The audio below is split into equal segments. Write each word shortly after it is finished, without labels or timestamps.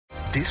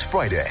This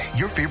Friday,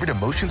 your favorite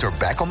emotions are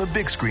back on the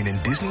big screen in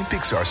Disney and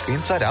Pixar's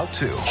Inside Out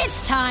 2.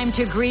 It's time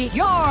to greet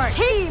your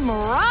Team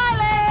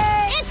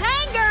Riley. It's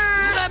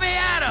anger. Let me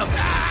at him.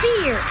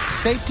 Fear.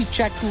 Safety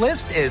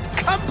checklist is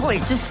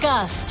complete.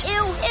 Disgust.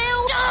 Ew.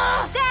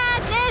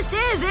 Sadness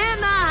is in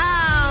the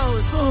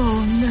house.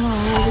 Oh, no.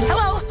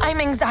 Hello, I'm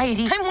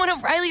anxiety. I'm one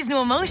of Riley's new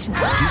emotions.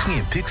 Disney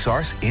and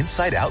Pixar's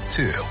Inside Out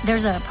 2.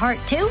 There's a part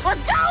 2? We're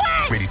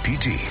going! Rated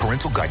PG.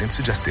 Parental guidance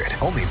suggested.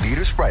 Only in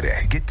theaters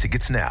Friday. Get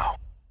tickets now.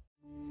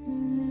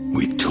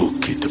 We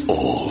took it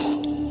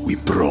all. We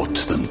brought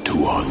them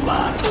to our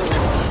land.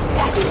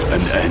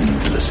 An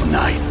endless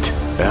night,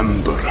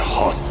 ember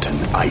hot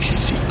and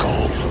icy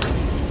cold.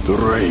 The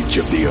rage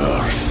of the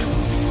earth.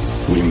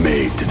 We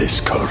made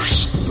this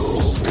curse.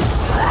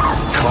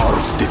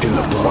 Carved it in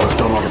the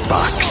blood on our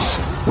backs.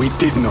 We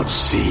did not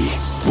see.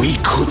 We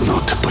could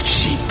not, but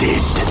she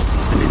did.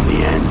 And in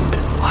the end...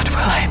 What will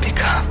I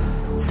become?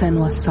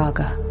 Senua's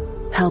Saga.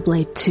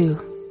 Hellblade 2.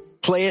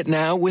 Play it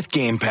now with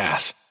Game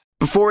Pass.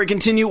 Before we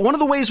continue, one of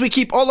the ways we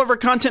keep all of our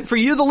content for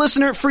you, the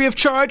listener, free of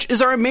charge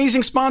is our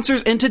amazing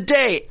sponsors, and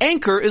today,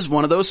 Anchor is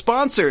one of those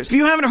sponsors. If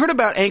you haven't heard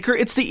about Anchor,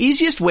 it's the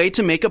easiest way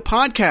to make a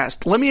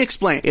podcast. Let me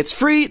explain. It's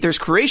free, there's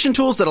creation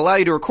tools that allow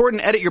you to record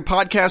and edit your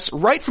podcasts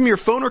right from your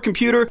phone or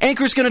computer.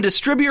 Anchor's going to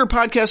distribute your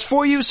podcast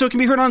for you so it can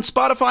be heard on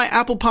Spotify,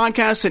 Apple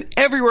Podcasts, and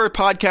everywhere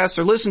podcasts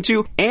are listened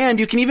to, and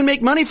you can even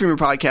make money from your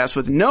podcast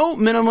with no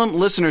minimum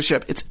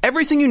listenership. It's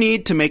everything you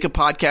need to make a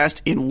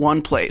podcast in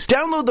one place.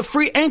 Download the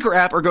free Anchor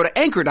app or go to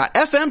anchor.fm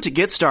to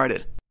get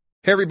started.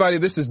 Hey everybody,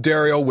 this is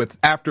Dario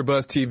with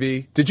AfterBuzz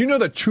TV. Did you know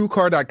that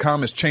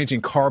TrueCar.com is changing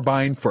car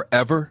buying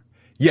forever?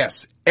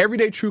 Yes,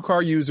 everyday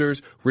TrueCar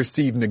users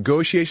receive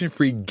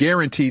negotiation-free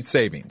guaranteed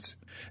savings.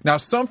 Now,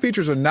 some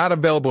features are not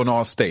available in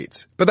all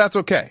states, but that's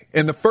okay.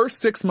 In the first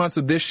 6 months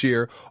of this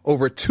year,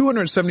 over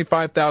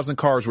 275,000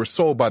 cars were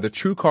sold by the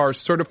TrueCar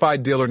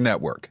Certified Dealer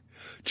Network.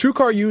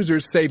 TrueCar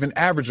users save an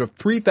average of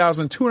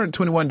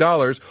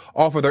 $3,221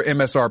 off of their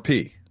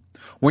MSRP.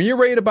 When you're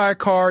ready to buy a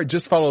car,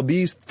 just follow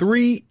these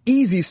 3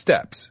 easy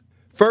steps.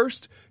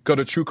 First, go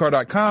to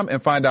TrueCar.com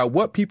and find out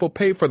what people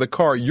pay for the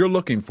car you're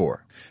looking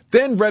for.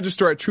 Then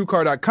register at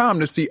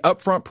TrueCar.com to see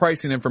upfront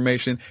pricing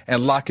information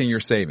and lock in your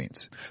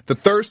savings. The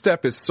third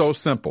step is so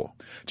simple.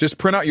 Just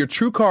print out your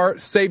TrueCar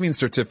savings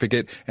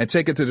certificate and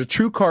take it to the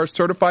TrueCar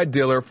certified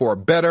dealer for a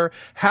better,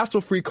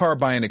 hassle-free car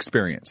buying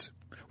experience.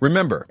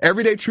 Remember,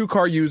 everyday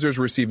TrueCar users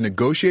receive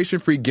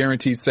negotiation-free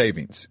guaranteed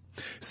savings.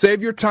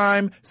 Save your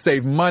time,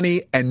 save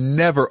money, and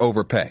never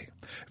overpay.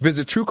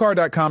 Visit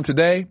TrueCar.com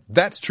today.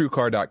 That's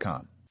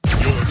TrueCar.com.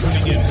 You're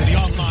tuning in to the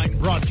online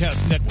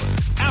broadcast network,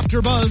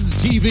 AfterBuzz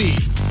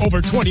TV.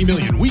 Over 20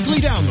 million weekly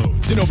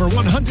downloads in over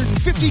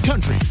 150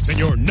 countries, and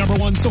your number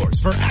one source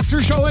for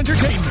after-show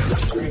entertainment.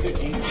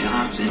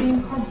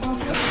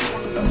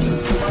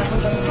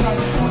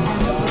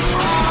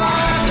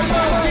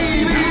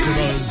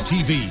 AfterBuzz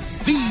TV,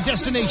 the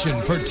destination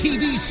for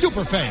TV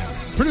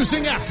superfans,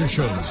 producing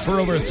aftershows for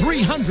over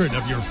 300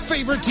 of your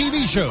favorite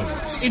TV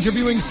shows,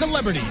 interviewing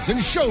celebrities and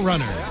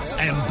showrunners,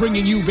 and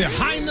bringing you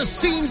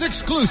behind-the-scenes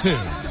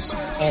exclusives.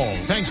 All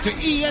thanks to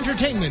E!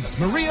 Entertainment's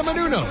Maria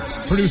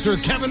Menounos, producer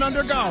Kevin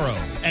Undergaro,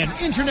 and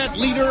internet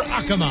leader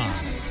Akamai.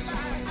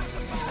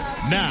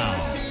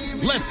 Now,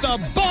 let the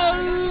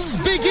buzz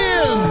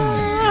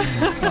begin!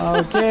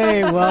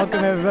 Okay,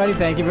 welcome everybody.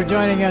 Thank you for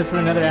joining us for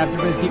another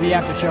AfterBuzz TV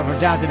After Show for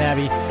Downton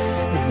Abbey.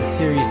 This is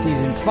Series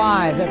Season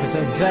 5,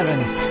 Episode 7.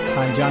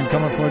 I'm John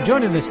Comerford,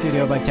 joined in the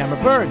studio by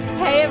Tamara Berg.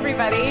 Hey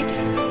everybody.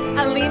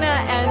 Alina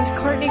and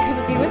Courtney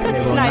couldn't be with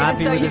us tonight,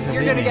 and so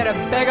you're going to get a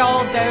big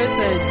old dose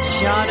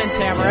of John and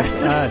Tamara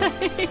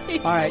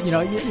tonight. All right, you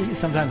know,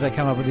 sometimes I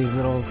come up with these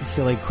little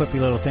silly, quippy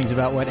little things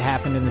about what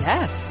happened in this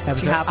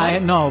episode. I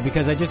know,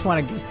 because I just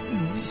want to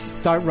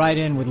start right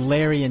in with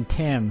Larry and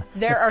Tim.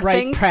 There are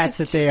bright things prats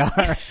that they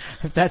are.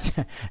 If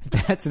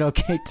that's an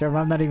okay term,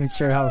 I'm not even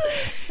sure how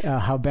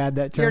bad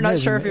that term is. You're not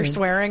sure if you're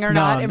swearing or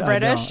not in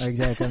British? No,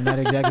 exactly. I'm not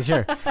exactly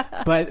sure.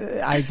 But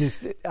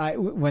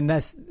when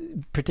that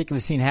particular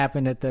scene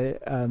happened at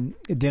the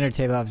dinner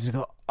table, I was just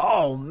going,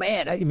 oh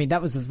man! I mean,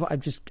 that was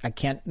I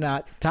can't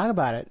not talk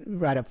about it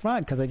right up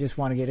front because I just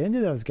want to get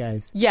into those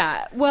guys.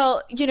 Yeah.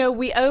 Well, you know,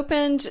 we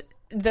opened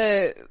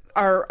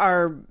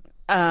our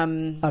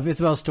of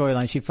Isabel's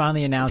storyline. She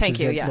finally announces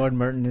that Lord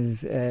Merton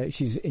is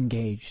she's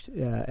engaged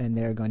and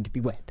they're going to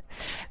be wed.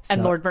 So,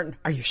 and Lord Merton,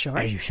 are you sure?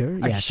 Are you sure?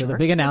 Are yeah. you So sure? the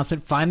big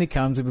announcement finally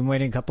comes. We've been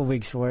waiting a couple of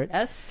weeks for it.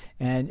 Yes.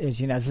 And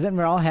as you know, so then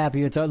we're all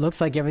happy. It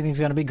looks like everything's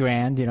going to be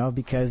grand, you know,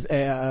 because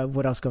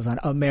what else goes on?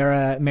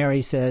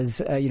 Mary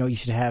says, you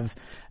should have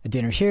a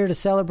dinner here to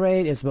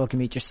celebrate. Isabel can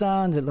meet your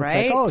sons. It looks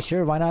like, oh,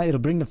 sure, why not? It'll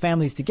bring the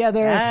families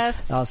together.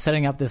 Yes.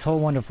 Setting up this whole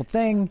wonderful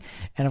thing.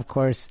 And of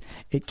course,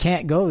 it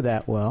can't go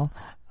that well.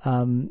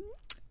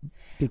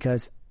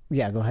 Because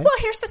Yeah, go ahead. Well,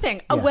 here's the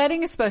thing. A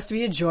wedding is supposed to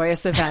be a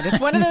joyous event. It's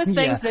one of those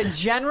things that,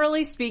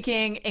 generally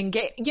speaking,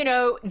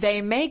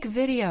 they make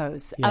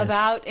videos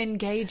about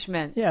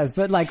engagement. Yeah,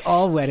 but like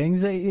all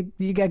weddings,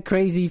 you got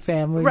crazy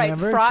family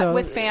members. Right, fraught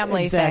with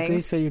family exactly,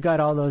 things. So you got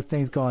all those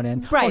things going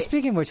in. Right. Oh,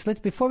 speaking of which,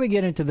 before we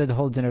get into the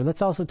whole dinner,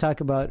 let's also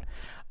talk about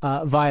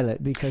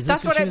Violet, because she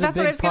was a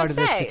big part of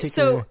this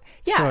particular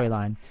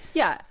storyline.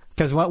 Yeah.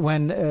 Because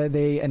when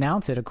they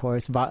announce it, of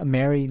course,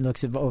 Mary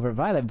looks over at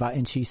Violet,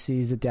 and she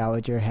sees the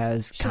Dowager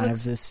has kind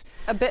of this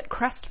a bit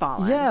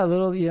crestfallen. Yeah, a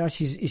little.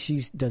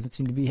 She doesn't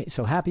seem to be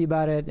so happy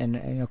about it,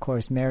 and of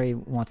course, Mary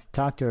wants to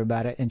talk to her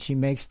about it, and she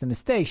makes the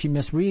mistake. She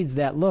misreads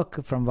that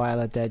look from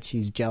Violet that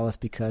she's jealous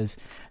because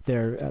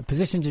their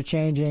positions are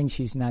changing.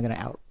 She's not going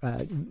to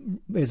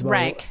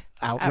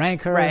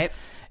outrank her, right?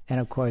 And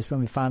of course,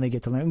 when we finally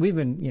get to learn, we've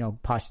been,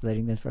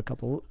 postulating this for a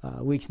couple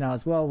weeks now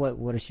as well.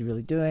 What is she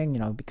really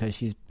doing? Because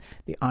she's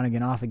the on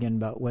again, off again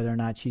about whether or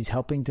not she's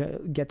helping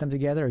to get them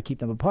together or keep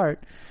them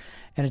apart.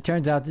 And it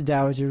turns out the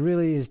Dowager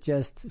really is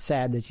just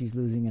sad that she's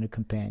losing a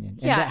companion.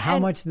 Yeah. And how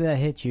much did that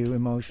hit you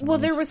emotionally? Well,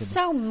 there was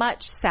so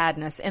much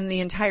sadness in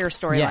the entire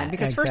storyline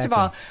because, first of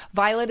all,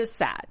 Violet is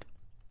sad.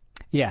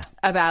 Yeah.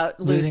 About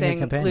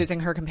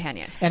losing her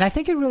companion. And I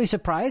think it really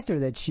surprised her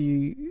that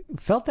she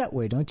felt that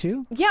way, don't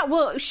you? Yeah,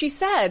 well, she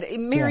said,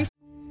 Mary...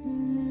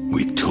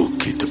 We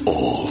took it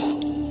all.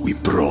 We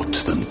brought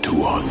them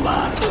to our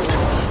land.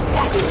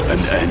 An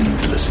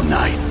endless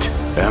night,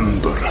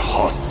 ember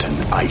hot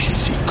and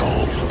icy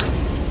cold.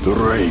 The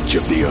rage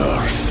of the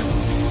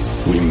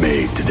earth. We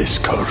made this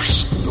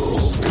curse.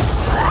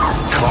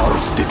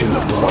 Carved it in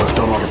the blood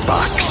on our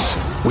backs.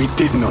 We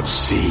did not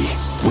see.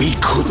 We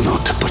could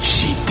not, but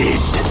she did.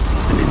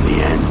 And in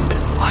the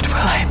end... What will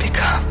I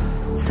become?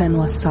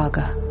 Senua's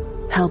Saga.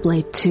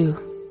 Hellblade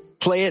 2.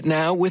 Play it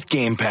now with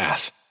Game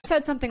Pass.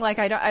 Said something like,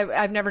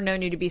 I've never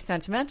known you to be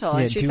sentimental.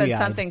 And she said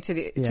something to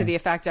the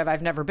effect of,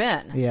 I've never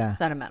been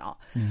sentimental.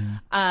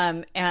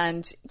 Mm-hmm.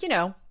 And,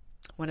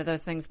 one of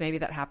those things maybe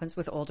that happens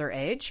with older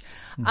age.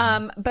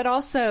 Mm-hmm. But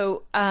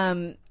also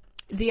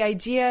the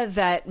idea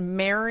that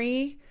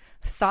Mary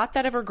thought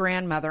that of her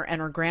grandmother,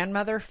 and her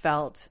grandmother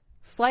felt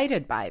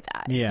slighted by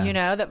that.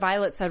 Yeah. That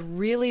Violet said,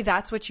 really,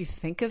 that's what you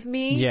think of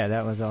me? Yeah,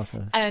 that was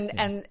also...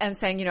 And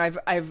saying,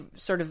 I've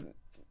sort of...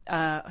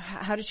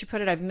 how did she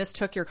put it? I've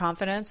mistook your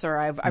confidence, or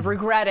I've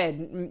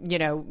regretted,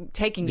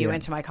 taking you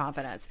into my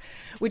confidence,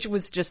 which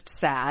was just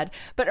sad.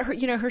 But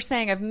her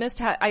saying,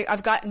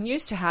 I've gotten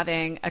used to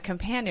having a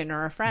companion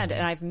or a friend,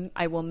 and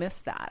I will miss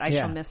that. I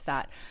shall miss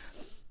that.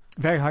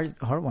 Very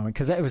heartwarming,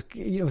 because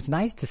it was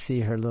nice to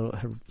see her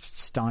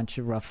staunch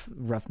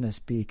roughness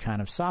be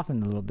kind of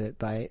softened a little bit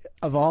by,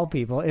 of all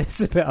people,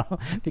 Isabel,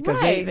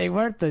 because they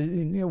weren't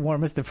the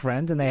warmest of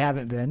friends, and they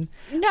haven't been.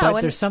 No,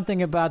 but there's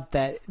something about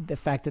that, the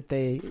fact that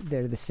they're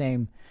the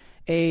same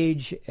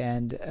age,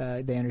 and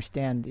they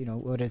understand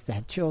what it is to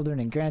have children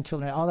and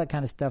grandchildren, all that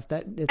kind of stuff.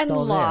 That it's and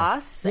all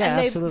loss, there. Yeah,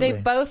 and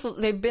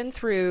absolutely. they've been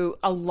through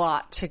a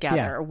lot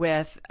together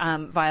with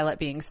Violet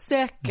being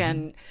sick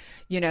and.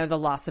 The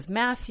loss of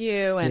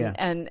Matthew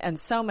and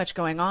so much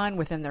going on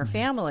within their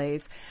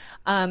families.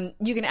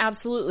 You can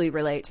absolutely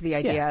relate to the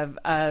idea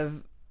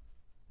of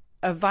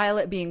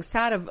Violet being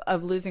sad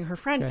of losing her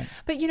friend. Right.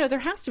 But, there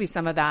has to be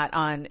some of that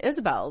on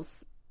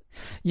Isabel's.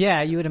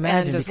 Yeah, you would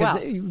imagine, because well.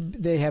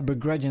 they have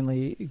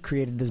begrudgingly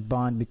created this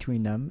bond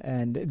between them,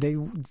 and they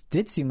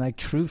did seem like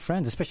true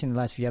friends, especially in the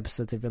last few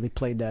episodes. They've really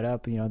played that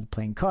up,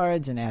 playing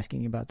cards and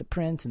asking about the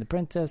prince and the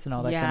princess and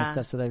all that kind of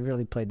stuff. So they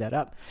really played that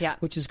up,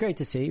 which is great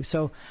to see.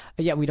 So,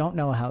 we don't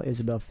know how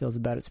Isabel feels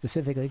about it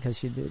specifically, because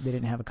they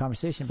didn't have a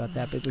conversation about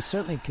that, but we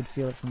certainly could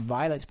feel it from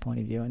Violet's point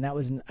of view, and that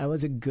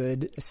was a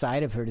good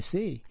side of her to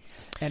see.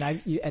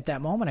 And at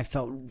that moment, I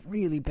felt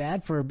really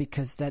bad for her,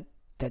 because that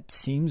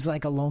seems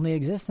like a lonely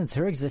existence.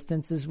 Her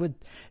existence is with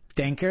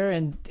Denker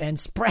and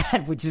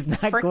Spratt, which is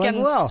not going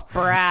well.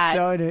 Spratt.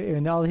 So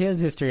in all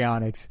his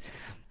histrionics.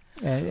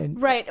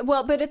 Right.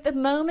 Well, but at the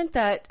moment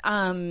that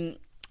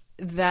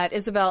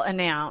Isabel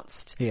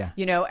announced,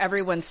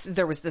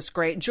 there was this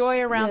great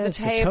joy around the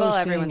table.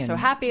 Everyone's so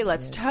happy.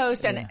 Let's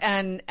toast.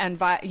 And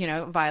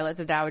Violet,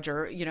 the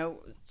Dowager,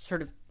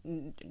 sort of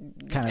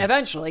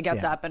eventually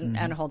gets up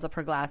and holds up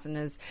her glass and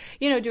is,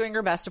 doing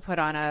her best to put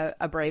on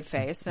a brave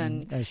face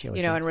and,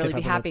 and really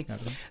be happy.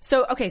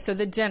 So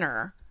the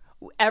dinner,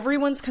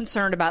 everyone's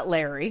concerned about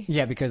Larry.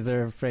 Yeah, because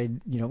they're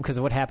afraid, because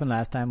of what happened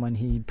last time when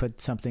he put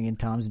something in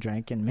Tom's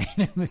drink and made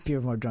him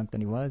appear more drunk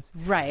than he was.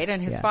 Right.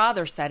 And his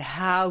father said,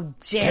 "How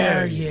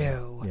dare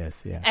you?"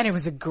 Yes, yeah. And it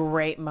was a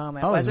great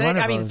moment, wasn't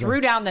it? I mean,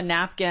 threw down the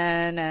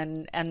napkin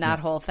and that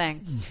whole thing.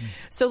 Mm-hmm.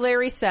 So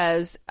Larry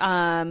says,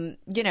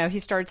 he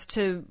starts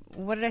to,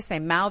 what did I say?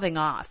 Mouthing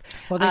off.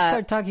 Well, they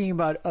start talking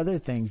about other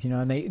things,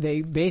 and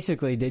they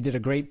basically did a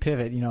great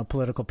pivot,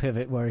 political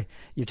pivot, where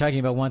you're talking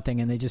about one thing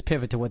and they just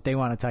pivot to what they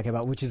want to talk about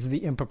about, which is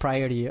the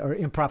impropriety or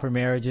improper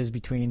marriages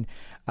between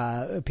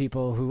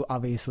people who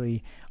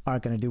obviously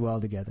aren't going to do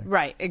well together.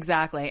 Right,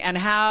 exactly. And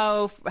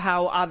how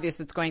obvious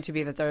it's going to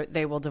be that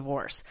they will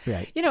divorce.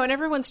 Right. And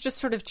everyone's just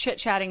sort of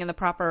chit-chatting in the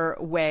proper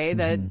way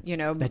that,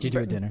 that you do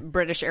at dinner.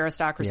 British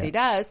aristocracy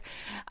does.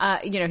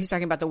 He's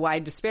talking about the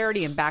wide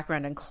disparity in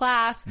background and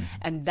class,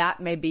 and that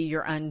may be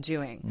your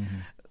undoing.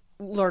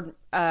 Lord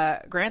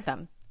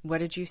Grantham, what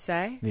did you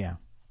say? Yeah.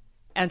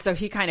 And so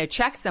he kind of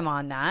checks him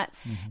on that.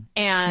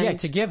 And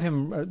to give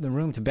him the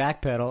room to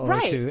backpedal.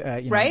 Right. Or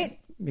to, right.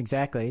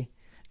 Exactly.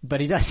 But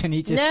he doesn't.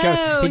 He just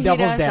goes, he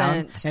doubles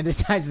down and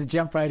decides to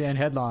jump right in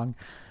headlong.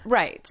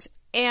 Right.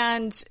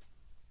 And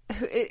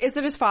is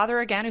it his father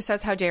again who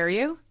says, "How dare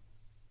you"?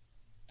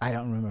 I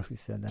don't remember who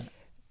said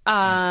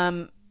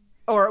that.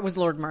 Or it was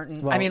Lord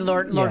Merton. Well,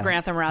 Lord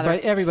Grantham, rather.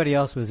 But everybody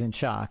else was in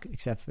shock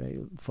except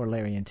for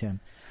Larry and Tim,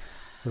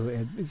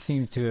 who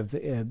seems to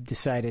have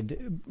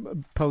decided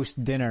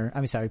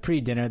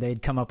pre-dinner,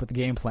 they'd come up with a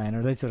game plan,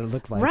 or that's what it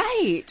looked like.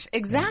 Right,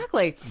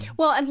 exactly. Yeah.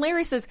 Well, and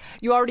Larry says,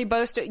 you already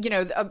boasted,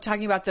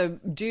 talking about the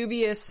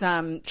dubious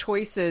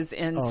choices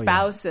in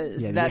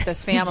spouses that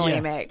this family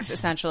makes,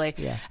 essentially.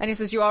 Yeah. And he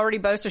says, you already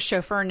boast a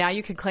chauffeur, now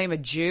you can claim a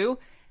Jew.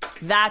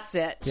 That's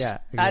it. Yeah,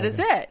 exactly. That is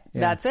it. Yeah.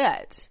 That's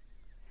it.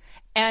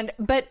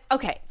 But,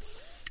 okay,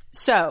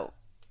 so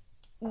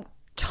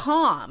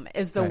Tom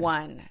is the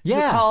one who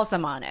calls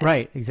him on it.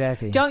 Right,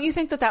 exactly. Don't you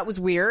think that was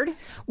weird?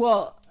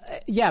 Well,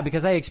 yeah,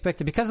 because I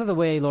expected, because of the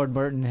way Lord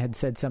Merton had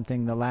said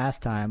something the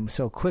last time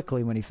so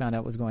quickly when he found out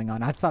what was going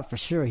on, I thought for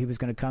sure he was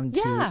going to come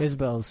to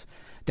Isabel's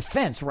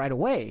defense right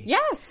away.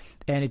 Yes.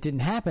 And it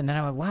didn't happen. Then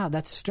I went, wow,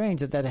 that's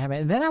strange that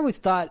happened. And then I always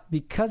thought,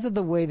 because of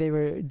the way they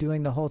were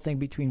doing the whole thing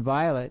between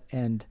Violet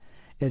and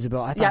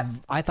Isabel,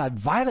 I thought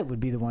Violet would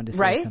be the one to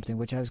say something,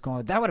 which I was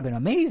going, that would have been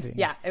amazing.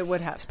 Yeah, it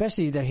would have.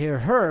 Especially to hear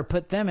her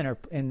put them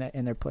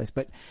in their place,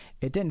 but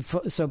it didn't.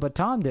 But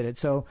Tom did it.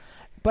 So,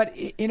 but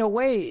in a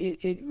way,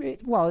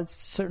 it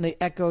certainly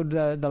echoed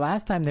the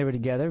last time they were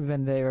together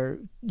when they were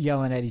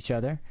yelling at each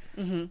other.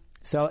 Mm-hmm.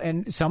 So,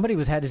 and somebody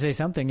had to say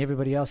something.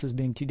 Everybody else was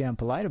being too damn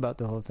polite about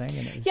the whole thing.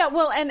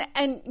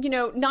 And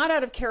not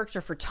out of character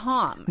for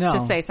Tom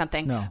to say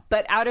something,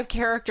 but out of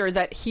character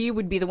that he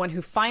would be the one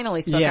who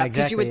finally spoke up.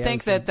 Because you would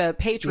think that the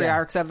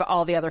patriarchs of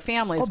all the other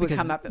families would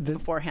come up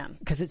before him.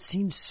 Because it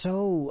seems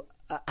so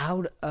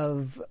out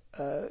of...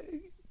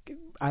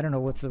 I don't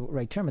know what's the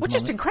right term at the moment.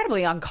 Just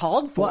incredibly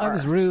uncalled for. Well, it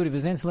was rude. It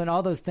was insolent,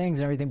 all those things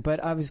and everything.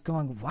 But I was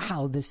going,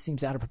 wow, this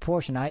seems out of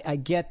proportion. I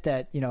get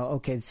that,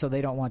 okay, so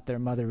they don't want their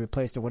mother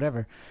replaced or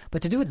whatever.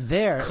 But to do it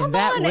there in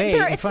that way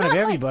in front of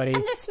everybody.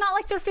 And it's not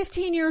like they're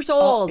 15 years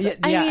old.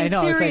 I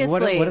know. Seriously. It's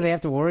like, what do they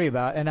have to worry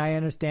about? And I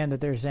understand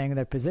that they're saying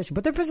their position.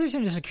 But their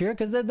position is secure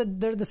because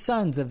they're the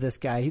sons of this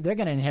guy. They're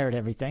going to inherit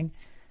everything.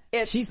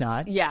 She's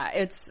not. Yeah,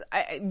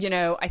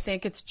 I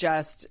think it's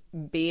just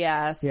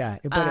BS. Yeah,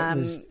 but it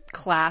was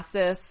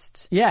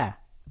classist. Yeah,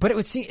 but it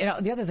would seem.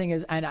 The other thing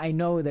is, and I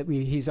know that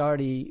we've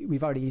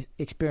already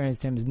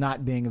experienced him as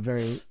not being a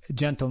very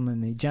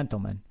gentlemanly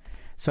gentleman,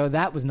 so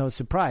that was no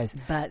surprise.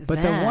 But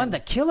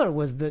the killer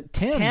was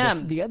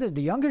Tim. The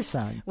younger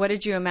son. What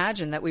did you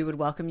imagine, that we would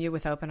welcome you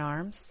with open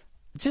arms?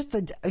 Just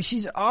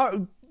she's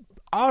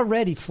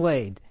already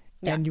flayed,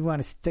 and you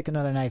want to stick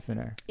another knife in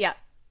her. Yeah.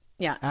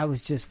 Yeah. I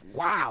was just,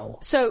 wow.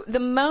 So the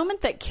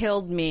moment that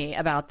killed me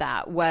about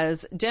that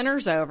was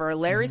dinner's over.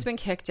 Larry's been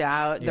kicked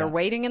out. They're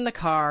waiting in the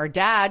car.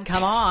 Dad,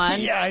 come on.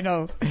 Yeah, I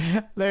know.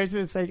 Larry's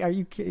just like, are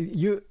you kidding?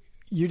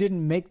 You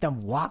didn't make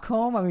them walk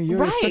home? I mean,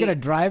 you're still going to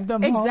drive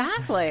them home?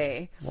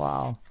 Exactly.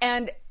 Wow.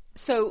 And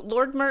so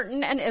Lord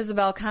Merton and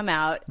Isabel come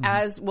out,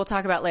 as we'll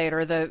talk about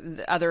later.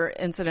 The other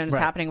incident is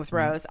happening with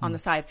Rose on the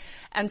side.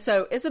 And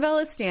so Isabel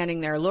is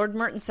standing there. Lord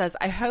Merton says,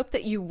 I hope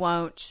that you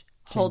won't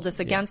hold this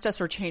against us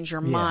or change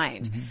your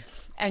mind. Mm-hmm.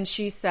 And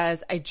she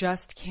says, I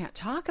just can't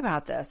talk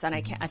about this. And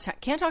I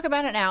can't talk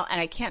about it now. And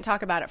I can't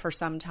talk about it for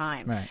some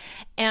time. Right.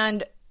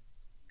 And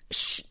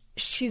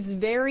she's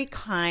very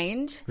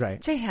kind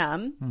to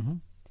him. Mm-hmm.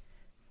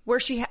 Where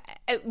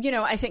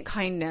I think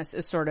kindness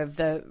is sort of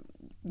the,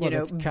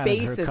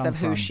 basis of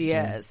who she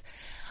is.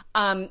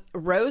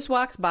 Rose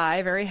walks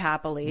by very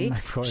happily.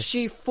 Of course.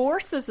 She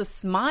forces a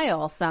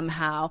smile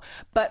somehow,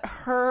 but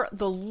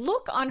the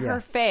look on her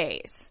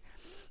face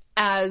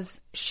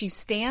as she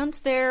stands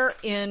there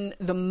in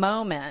the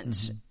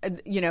moment,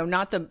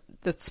 not the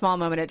small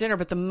moment at dinner,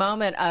 but the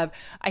moment of,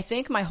 I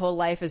think my whole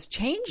life is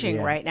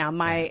changing right now.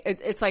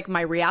 It's like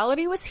my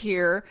reality was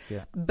here,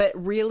 but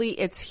really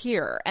it's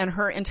here. And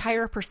her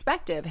entire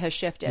perspective has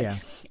shifted. Yeah.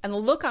 And the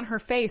look on her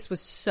face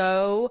was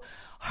so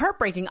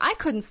heartbreaking. I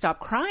couldn't stop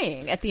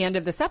crying at the end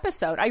of this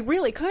episode. I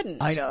really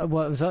couldn't. I know.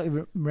 Well, it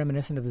was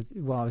reminiscent of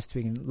I was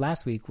speaking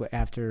last week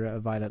after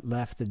Violet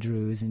left the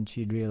Drews and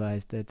she'd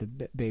realized that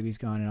the baby's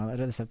gone and all that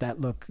other stuff.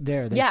 That look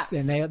there. Yes.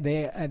 And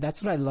they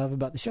that's what I love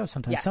about the show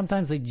sometimes. Yes.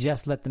 Sometimes they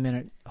just let the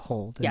minute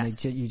hold.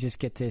 And you just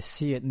get to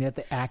see it and let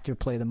the actor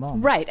play the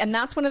moment. Right. And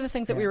that's one of the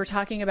things that we were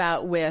talking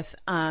about with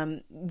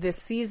this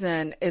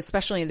season,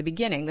 especially in the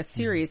beginning, the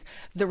series.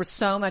 There was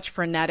so much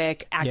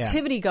frenetic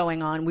activity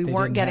going on. We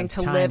weren't getting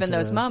to live in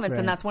those those moments,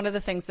 and that's one of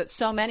the things that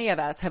so many of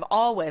us have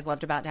always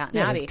loved about Downton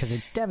Abbey, because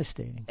they're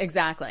devastating.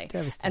 Exactly.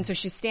 Devastating. And so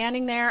she's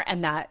standing there,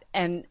 and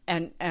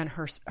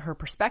her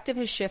perspective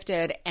has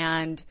shifted,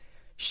 and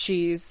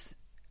she's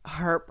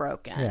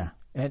heartbroken. Yeah,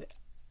 and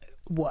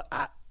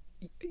I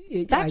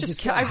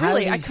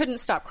couldn't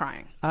stop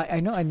crying.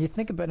 I know, and you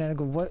think about it and I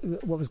go, what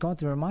was going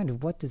through her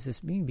mind? What does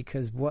this mean?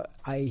 Because what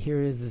I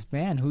hear is this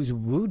man who's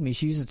wooed me.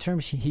 She used the term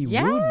he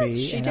wooed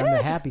me, and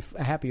I'm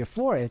happier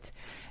for it.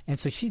 And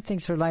so she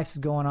thinks her life is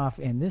going off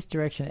in this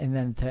direction, and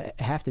then to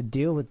have to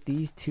deal with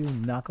these two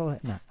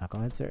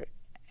knuckleheads, they're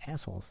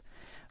assholes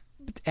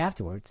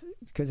afterwards.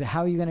 Because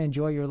how are you going to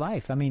enjoy your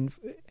life? I mean,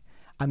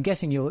 I'm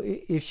guessing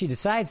if she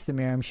decides to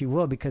marry him, she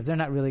will, because they're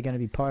not really going to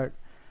be part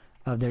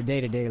of their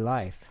day-to-day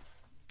life.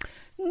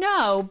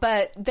 No,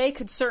 but they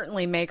could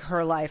certainly make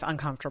her life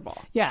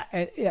uncomfortable. Yeah,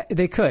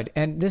 they could.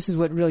 And this is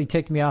what really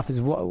ticked me off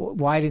is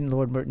why didn't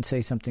Lord Merton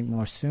say something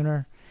more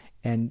sooner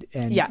and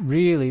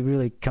really,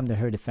 really come to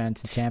her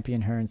defense and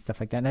champion her and stuff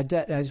like that. And I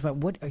just went,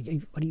 what are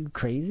you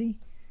crazy?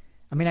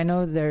 I mean, I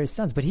know they're his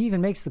sons, but he even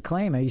makes the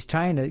claim. He's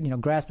trying to,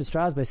 grasp at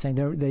straws by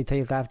saying they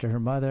take after their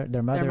mother,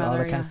 all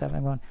that kind of stuff.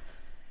 I'm going,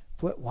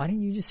 why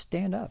didn't you just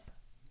stand up?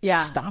 Yeah.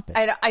 Stop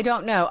it. I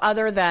don't know,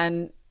 other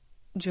than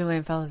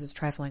Julian Fellowes is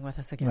trifling with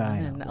us again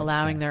and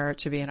allowing there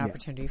to be an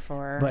opportunity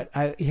for... But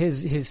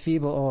his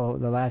feeble,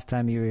 the last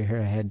time you were here,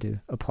 I had to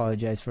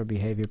apologize for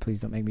behavior. Please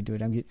don't make me do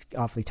it. It's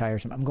awfully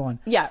tiresome. I'm going...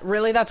 Yeah,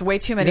 really? That's way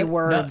too many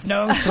words.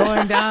 No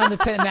throwing down the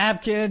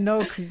napkin,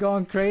 no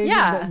going crazy.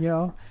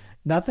 Yeah.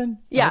 Nothing?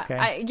 Yeah. Okay.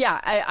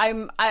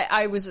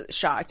 I was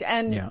shocked.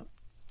 And... Yeah.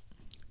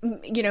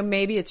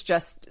 Maybe it's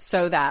just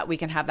so that we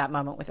can have that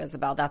moment with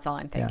Isabel. That's all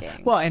I'm thinking. Yeah.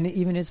 Well, and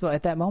even Isabel,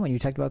 at that moment, you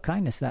talked about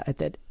kindness.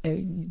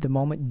 The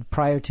moment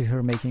prior to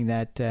her making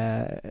that,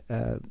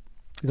 the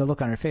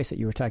look on her face that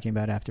you were talking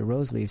about after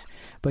Rose leaves,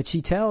 but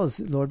she tells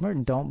Lord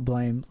Merton, "Don't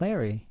blame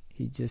Larry.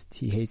 He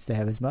hates to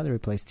have his mother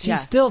replaced."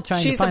 She's still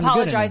trying to find the good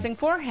in him. She's apologizing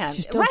for him.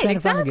 She's still trying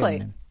to find the good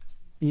in him,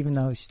 even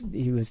though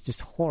he was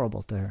just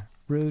horrible to her,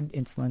 rude,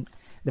 insolent,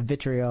 the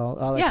vitriol,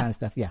 all that kind of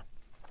stuff. Yeah.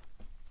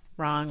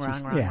 Wrong.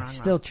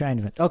 Still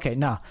trying to. Okay,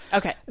 no.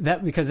 Okay.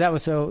 Because that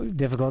was so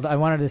difficult. I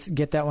wanted to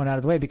get that one out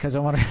of the way because I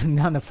wanted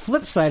on the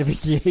flip side of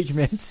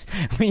engagements,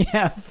 we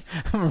have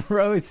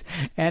Rose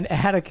and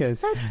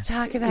Atticus. Let's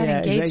talk about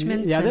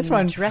engagements. Yeah, this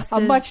one dresses, a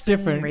much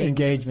different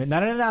engagement,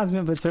 not an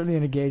announcement, but certainly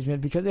an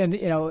engagement. Because and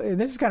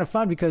this is kind of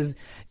fun because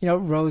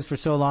Rose for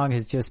so long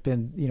has just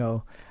been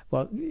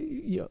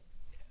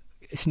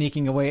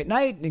sneaking away at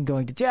night and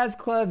going to jazz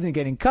clubs and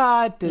getting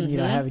caught and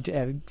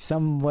having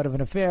somewhat of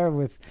an affair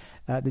with.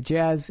 The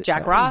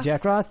Jack Ross.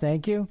 Jack Ross,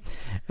 thank you.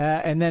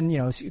 And then,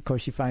 of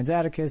course, she finds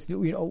Atticus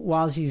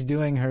while she's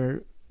doing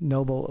her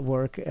noble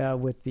work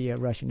with the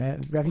Russian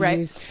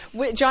refugees.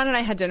 Right. John and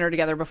I had dinner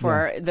together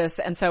before this,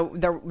 and so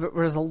there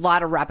was a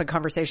lot of rapid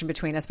conversation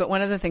between us. But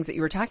one of the things that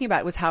you were talking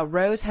about was how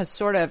Rose has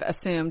sort of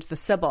assumed the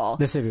Sybil.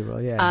 The Sybil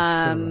role,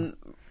 yeah.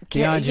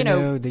 The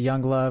ingenue, the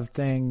young love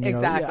thing.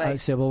 Exactly.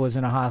 Sybil was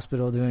in a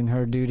hospital doing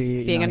her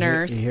duty. Being a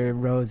nurse. Here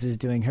Rose is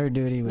doing her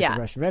duty with the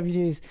Russian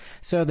refugees.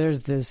 So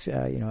there's this,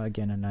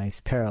 again, a nice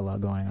parallel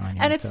going on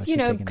here. And it's,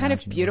 kind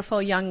of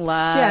beautiful young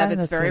love. Yeah,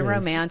 it's very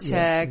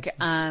romantic.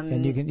 Yeah,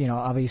 and you can,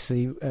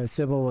 obviously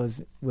Sybil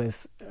was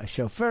with a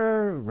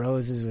chauffeur,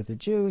 Rose is with a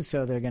Jew,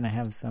 so they're going to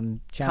have some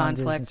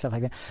challenges and stuff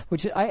like that.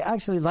 Which I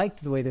actually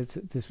liked the way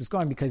that this was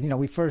going because,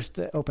 we first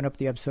opened up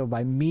the episode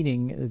by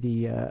meeting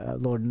the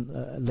Lord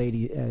and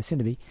Lady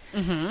Cinderby,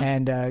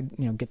 and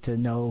get to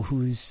know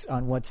who's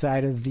on what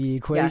side of the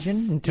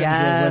equation in terms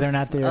of whether or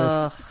not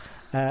they're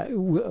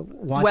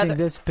wanting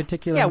this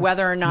particular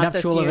whether or not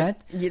nuptial event.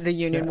 The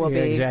union will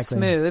be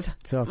smooth.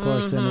 So of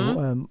course,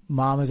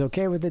 Mom is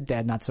okay with it,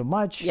 Dad not so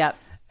much. Yep.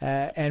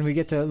 And we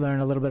get to learn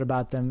a little bit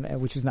about them,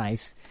 which is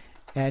nice.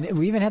 And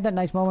we even had that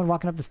nice moment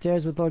walking up the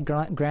stairs with Lord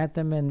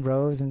Grantham and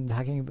Rose and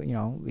talking about,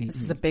 this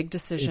is a big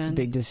decision. It's a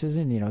big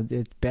decision.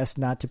 It's best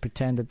not to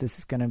pretend that this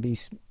is going to be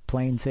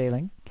plain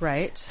sailing.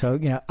 Right. So,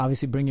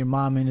 obviously bring your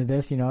mom into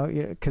this,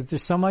 because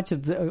there's so much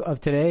of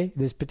today,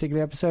 this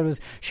particular episode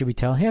was, should we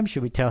tell him?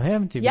 Should we tell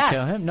him? Did we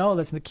tell him? No,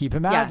 let's keep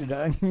him out.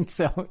 Yes.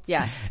 So,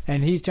 yes.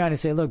 And he's trying to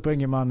say, look,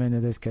 bring your mom into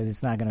this because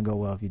it's not going to go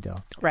well if you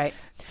don't. Right.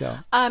 So.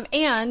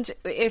 And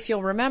if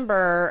you'll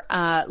remember,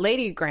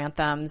 Lady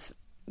Grantham's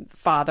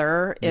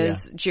father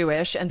is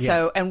Jewish, and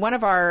so one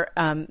of our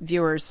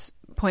viewers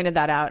pointed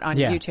that out on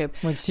YouTube.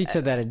 Well, she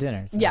said that at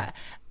dinner. So. Yeah.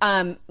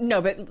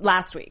 No, but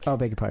last week. Oh,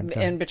 beg your pardon.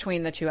 In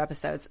between the two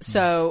episodes.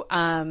 So,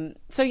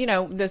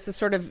 this is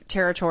sort of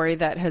territory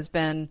that has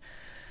been,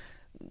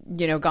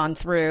 gone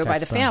through by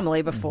the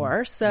family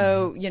before.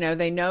 So,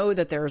 they know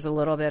that there's a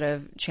little bit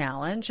of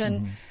challenge,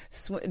 and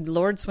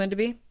Lord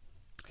Swinderby,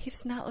 he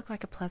does not look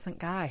like a pleasant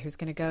guy who's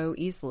going to go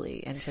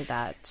easily into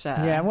that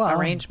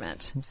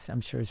arrangement.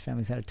 I'm sure his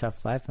family's had a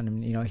tough life on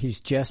him. You know, he's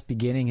just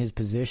beginning his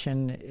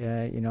position,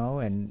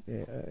 and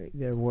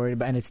they're worried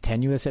about, and it's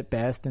tenuous at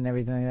best and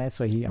everything like that.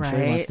 So I'm sure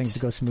he wants things to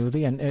go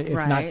smoothly, and if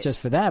not just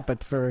for that,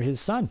 but for his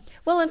son.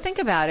 Well, and think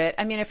about it.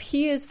 I mean, if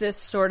he is this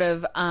sort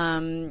of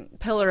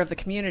pillar of the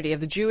community, of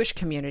the Jewish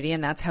community,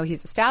 and that's how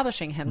he's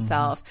establishing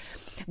himself,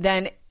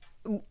 then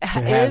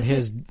have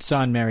his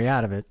son marry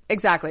out of it.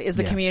 Exactly. Is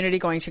the community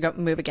going to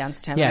move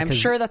against him? And I'm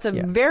sure that's a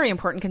very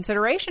important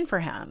consideration for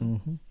him.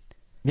 Mm-hmm.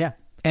 Yeah.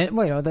 And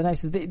the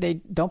nice is they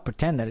don't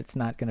pretend that it's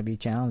not going to be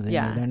challenging.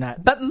 Yeah. They're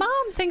not. But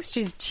mom thinks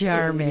she's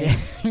charming.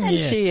 And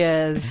she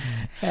is.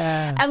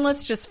 And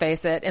let's just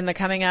face it, in the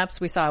coming ups,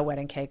 we saw a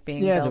wedding cake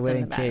being built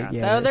in the background.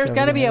 So there's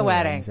going to be a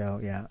wedding.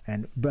 So,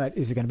 but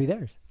is it going to be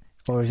theirs?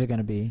 Or is it going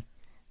to be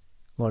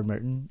Lord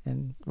Merton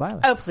and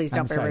Violet? Oh, please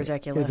don't be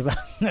ridiculous.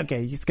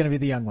 It's going to be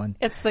the young one.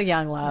 It's the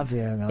young love.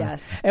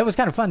 Yes. It was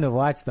kind of fun to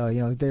watch, though.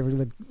 You know,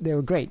 they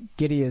were great.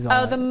 Giddy is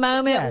all. Oh, the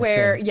moment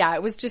where,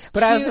 it was just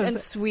cute and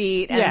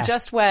sweet and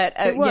just what,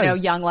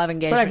 young love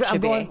engagement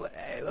should be.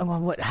 I'm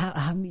going, what,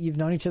 how, you've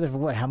known each other for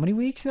what, how many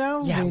weeks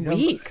now? Yeah,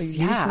 weeks.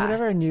 Or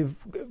whatever, and you've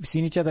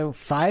seen each other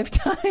 5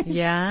 times?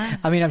 Yeah.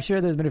 I mean, I'm sure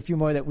there's been a few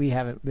more that we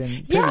haven't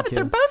been but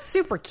they're both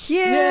super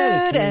cute.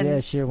 Yeah,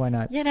 sure, why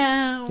not? You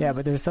know. Yeah,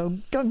 but they're so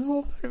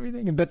gung-ho and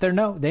everything. But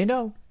they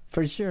know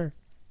for sure.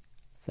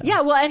 So.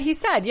 Yeah, well, and he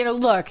said,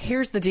 look,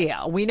 here's the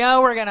deal. We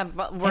know we're gonna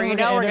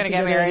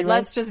get married.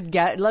 Let's just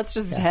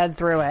head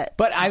through it.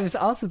 But I was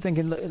also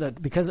thinking,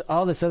 look, because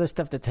all this other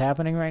stuff that's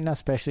happening right now,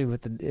 especially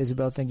with the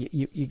Isabel thing,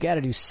 you got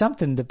to do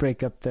something to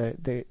break up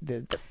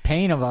the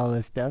pain of all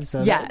this stuff.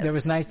 So it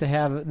was nice to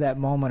have that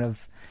moment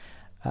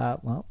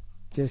of,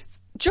 just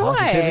joy,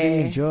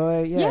 positivity and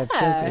joy.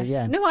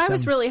 Yeah. No, I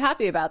was really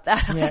happy about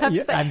that.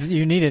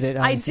 You needed it.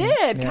 Honestly.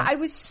 I did. Yeah. I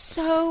was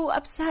so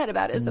upset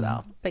about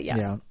Isabel, but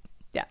yes.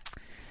 Yeah.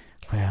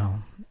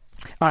 Well,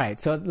 all right.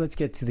 So let's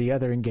get to the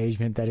other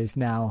engagement that is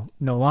now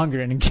no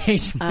longer an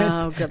engagement.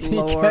 Oh, good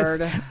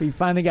Lord! We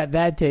finally got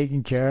that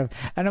taken care of.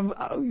 And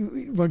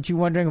weren't you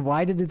wondering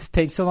why did this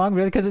take so long?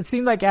 Really? Because it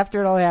seemed like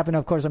after it all happened.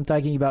 Of course, I'm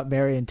talking about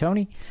Mary and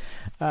Tony.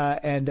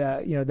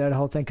 That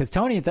whole thing. Because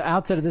Tony, at the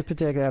outset of this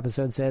particular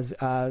episode, says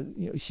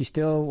she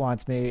still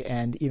wants me,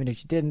 and even if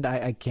she didn't,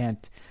 I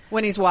can't.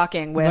 When he's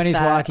walking with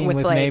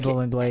Mabel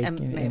and Blake,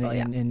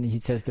 and he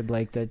says to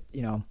Blake that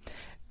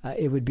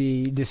it would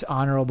be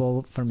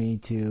dishonorable for me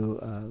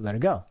to let her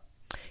go.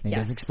 And he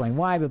doesn't explain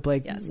why, but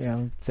Blake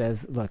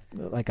says, "Look,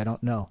 like I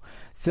don't know."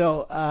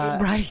 So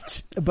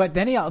right. But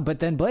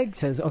then Blake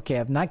says, "Okay,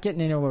 I'm not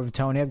getting anywhere with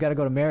Tony. I've got to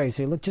go to Mary."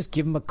 Say, "Look, just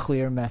give him a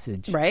clear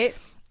message." Right.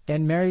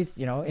 And Mary,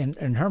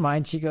 in her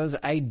mind, she goes,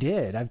 "I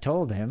did. I've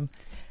told him."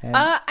 And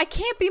I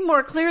can't be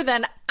more clear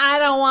than I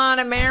don't want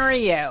to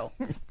marry you.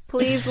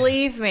 Please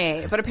leave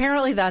me. But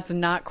apparently that's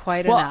not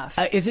quite enough.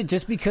 Is it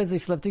just because they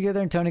slept together?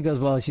 And Tony goes,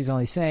 well, she's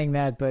only saying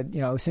that, but,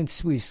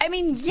 since we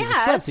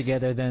slept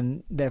together,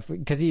 then,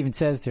 because he even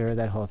says to her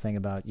that whole thing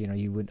about,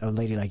 a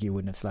lady like you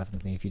wouldn't have slept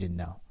with me if you didn't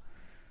know.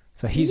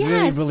 So he's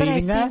really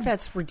believing that? I think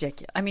that's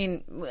ridiculous. I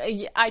mean,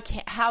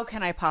 how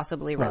can I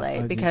possibly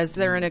relate? Because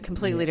they're in a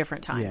completely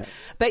different time. Yeah.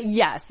 But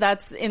yes,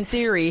 that's in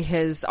theory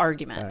his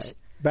argument. Right.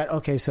 But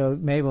okay, so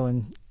Mabel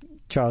and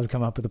Charles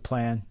come up with a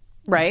plan.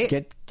 Right.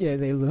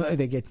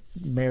 They get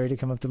Mary to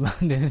come up to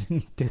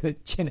London to the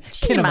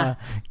Kinema.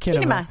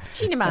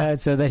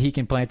 So that he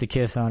can plant the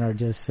kiss on her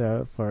just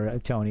for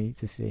Tony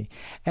to see.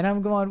 And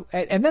I'm going,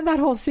 and then that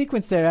whole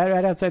sequence there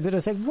right outside the door,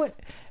 it's like, what?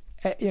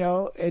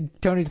 And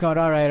Tony's going,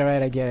 all right,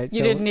 I get it.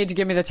 You didn't need to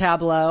give me the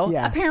tableau.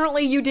 Yeah.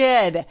 Apparently you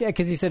did. Yeah,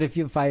 because he said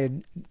if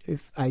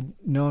I'd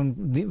known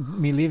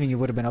me leaving you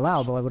would have been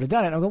allowable, I would have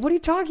done it. I'm going, what are you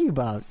talking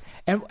about?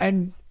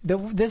 And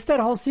that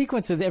whole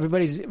sequence of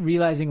everybody's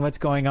realizing what's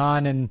going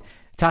on and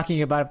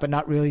talking about it, but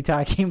not really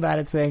talking about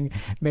it.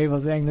 Mabel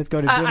saying, let's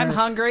go to dinner. I'm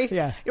hungry.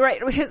 Yeah.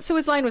 Right. So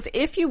his line was,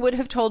 if you would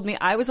have told me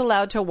I was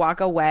allowed to walk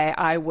away,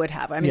 I would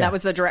have. I mean, that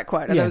was the direct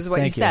quote. That was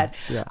what you said.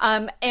 Yeah.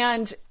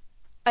 And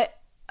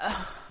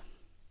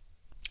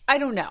I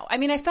don't know. I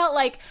mean, I felt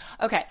like,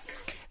 okay,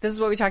 this is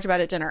what we talked about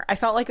at dinner. I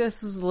felt like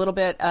this is a little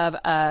bit of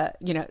a,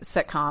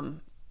 sitcom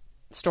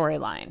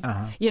storyline.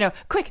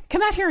 Quick,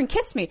 come out here and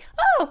kiss me.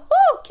 Oh,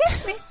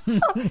 kiss me.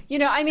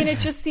 Oh. I mean, it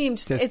just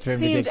seemed,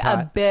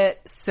 a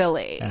bit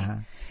silly.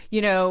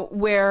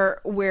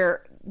 Where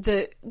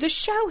the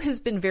show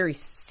has been very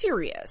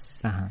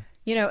serious. A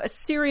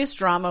serious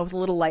drama with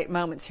little light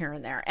moments here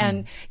and there.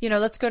 And,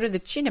 let's go to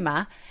the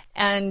cinema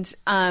and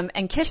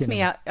kiss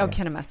me out. Oh,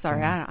 cinema.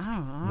 Sorry. I don't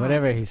know.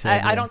 Whatever he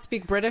said. I don't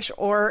speak British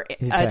or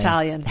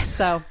Italian.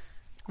 So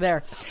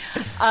there.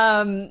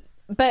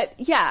 But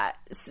yeah,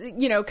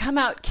 come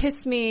out,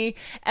 kiss me,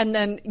 and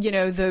then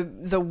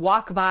the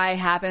walk by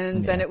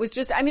happens, and it was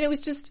just. I mean, it was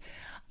just.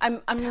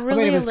 I'm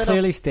really. It was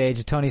clearly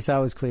staged. Tony saw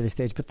it was clearly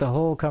staged, but the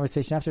whole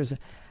conversation after was,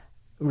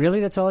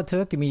 Really, that's all it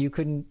took? I mean, you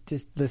couldn't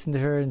just listen to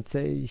her and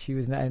say she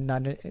was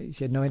not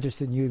she had no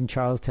interest in you, and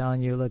Charles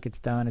telling you, look, it's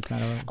done, it's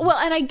not over. Well,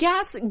 and I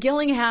guess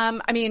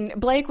Gillingham, I mean,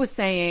 Blake was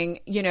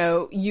saying,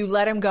 you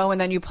let him go and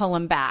then you pull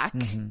him back,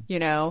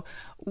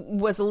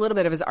 was a little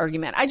bit of his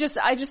argument. I just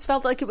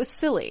felt like it was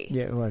silly.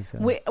 Yeah, it was.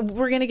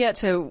 We're going to get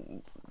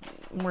to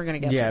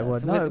it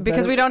was.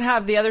 Because we don't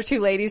have the other two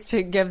ladies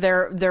to give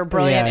their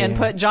brilliant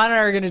input. John and I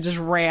are going to just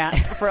rant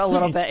for a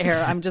little bit here.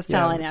 I'm just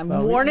telling you. I'm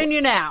warning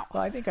you now.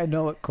 Well, I think I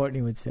know what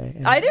Courtney would say.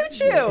 I do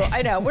too.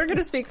 I know. We're going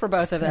to speak for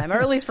both of them, or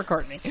at least for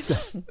Courtney.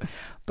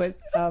 But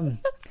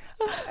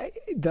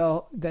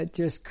that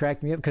just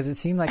cracked me up because it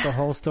seemed like a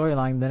whole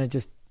storyline. Then it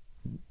just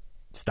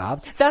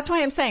stopped. That's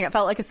why I'm saying it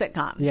felt like a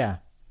sitcom. Yeah.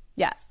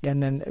 Yeah.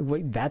 And then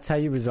that's how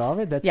you resolve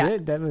it? That's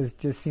it? That was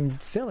just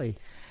seemed silly.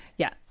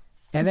 Yeah.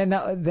 And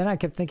then I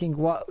kept thinking,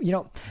 well,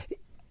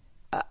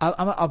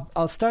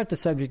 I'll start the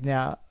subject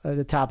now,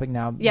 the topic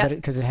now,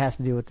 because it has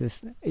to do with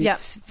this. It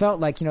felt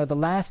like, the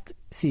last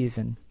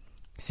series,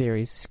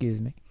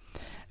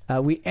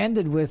 we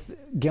ended with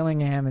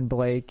Gillingham and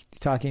Blake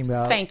talking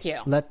about Thank you.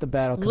 Let the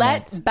battle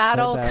commence. Let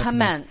battle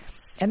commence.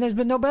 And there's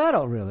been no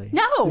battle, really.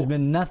 No. There's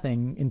been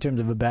nothing in terms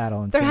of a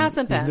battle. There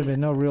hasn't been. There's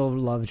been no real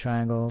love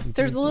triangle.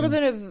 There's a little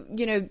bit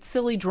of,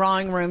 silly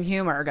drawing room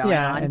humor going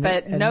on,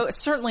 but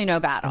certainly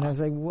no battle. And I was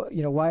like,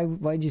 why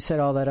did you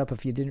set all that up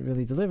if you didn't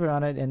really deliver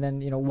on it? And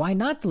then, why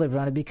not deliver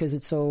on it? Because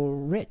it's so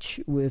rich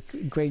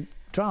with great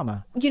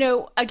drama.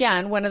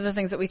 Again, one of the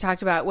things that we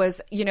talked about was,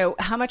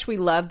 how much we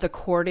loved the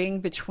courting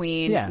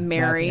between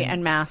Mary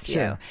and Matthew.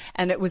 Sure.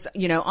 And it was,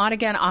 on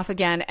again, off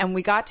again. And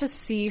we got to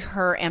see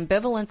her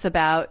ambivalence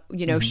about,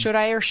 should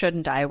I or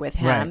shouldn't I with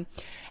him?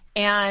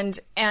 Right.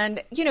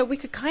 And we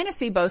could kind of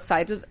see both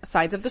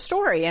sides of the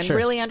story and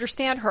really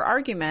understand her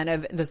argument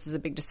of this is a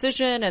big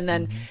decision. And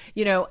then,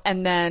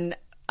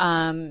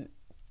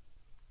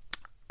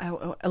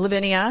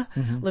 Lavinia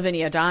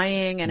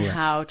dying and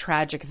how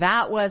tragic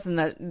that was, and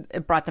that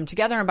it brought them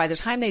together. And by the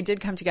time they did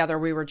come together,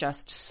 we were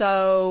just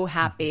so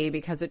happy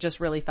because it just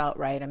really felt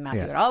right. And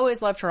Matthew had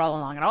always loved her all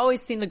along and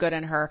always seen the good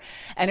in her.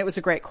 And it was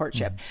a great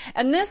courtship.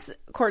 And this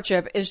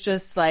courtship is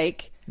just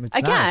like,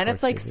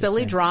 it's like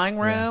silly drawing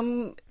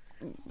room,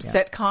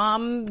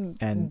 sitcom,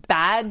 and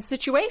bad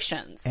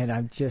situations. And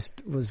I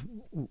just was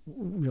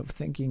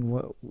thinking,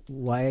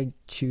 why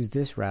choose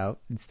this route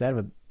instead of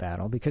a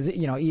battle? Because,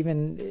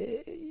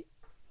 even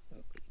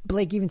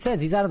Blake even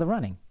says he's out of the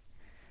running.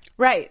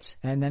 Right.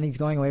 And then he's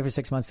going away for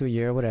 6 months to a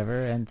year or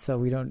whatever. And so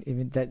we don't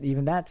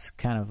even that's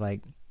kind of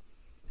like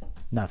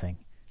nothing.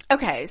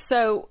 Okay.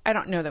 So I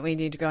don't know that we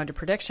need to go into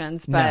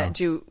predictions, but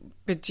do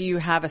you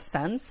have a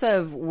sense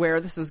of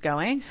where this is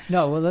going?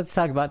 No. Well, let's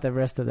talk about the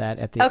rest of that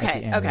at the end.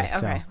 Okay. All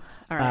right.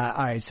 All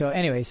right. So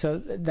anyway,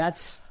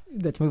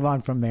 let's move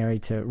on from Mary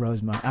to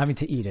Rosamund. I mean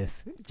to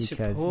Edith,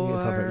 because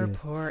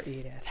poor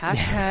Edith.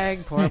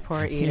 Hashtag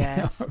poor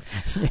Edith.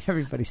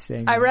 Everybody's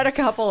saying. I read a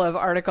couple of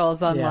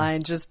articles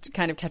online, just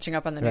kind of catching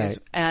up on the news,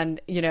 and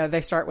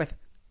they start with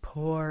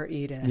poor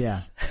Edith.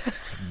 Yeah,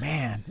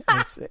 man,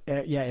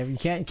 you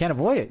can't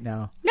avoid it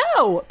now.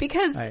 No,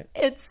 because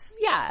it's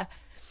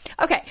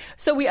Okay,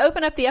 so we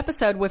open up the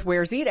episode with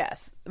Where's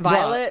Edith?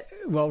 Violet.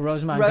 Well,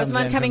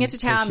 Rosamund coming into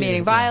town,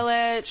 meeting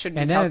Violet. Should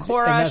we tell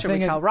Cora? Should we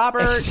tell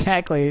Robert?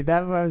 Exactly.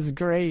 That was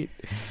great.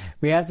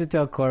 We have to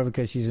tell Cora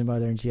because she's a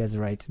mother and she has a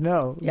right to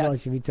know. Yes. Well,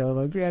 should we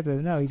tell Greta?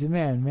 No, he's a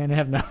man. Men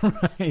have no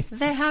rights.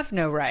 They have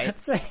no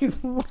rights.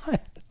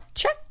 What?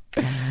 Check.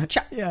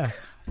 Yeah.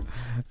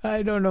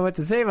 I don't know what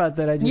to say about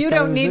that. You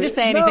don't need to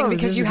say anything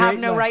because you have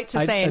no right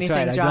to say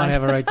anything, John. I don't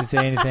have a right to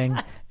say anything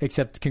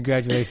except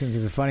congratulations. It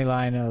was a funny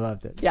line. I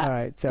loved it. Yeah. All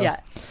right. So, all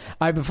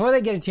right. Before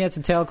they get a chance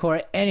to tell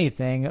Cora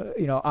anything,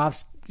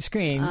 off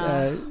screen,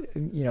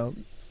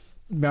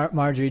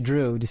 Marjorie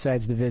Drew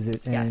decides to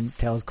visit and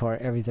tells Cora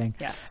everything.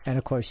 Yes. And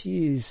of course,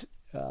 she's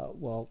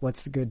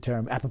what's the good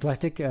term?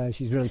 Apoplectic.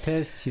 She's really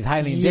pissed. She's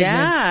highly indignant.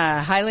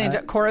 Yeah, highly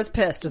indignant. Cora's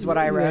pissed is what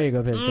I read. There you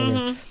go, pissed.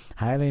 Okay.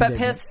 Highly but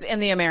indignant. Pissed in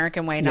the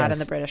American way, not in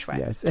the British way.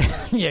 Yes.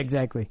 Yeah,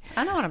 exactly.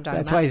 I know what I'm talking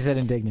about. That's why he said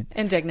indignant.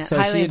 Indignant. So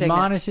highly she indignant.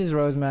 admonishes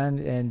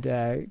Rosamund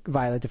and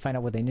Violet to find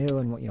out what they knew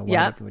and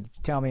what would you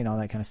tell me and all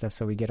that kind of stuff.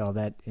 So we get all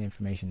that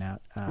information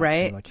out.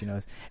 Right. What she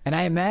knows. And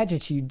I imagine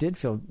she did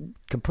feel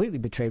completely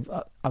betrayed.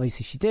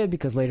 Obviously she did,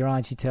 because later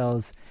on she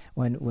tells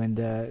when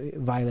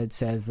Violet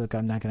says, "Look,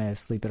 I'm not going to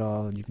sleep at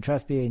all. You can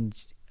trust me."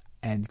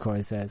 And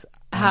Cora says,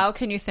 "How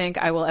can you think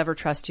I will ever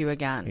trust you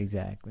again?"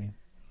 Exactly.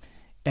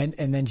 And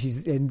then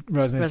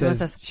Rosamund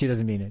says she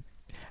doesn't mean it.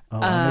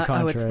 On the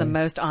contrary. It's the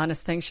most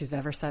honest thing she's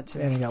ever said to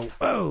me. And you go,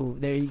 whoa,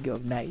 there you go,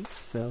 nice.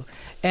 So,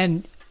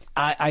 and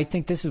I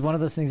think this is one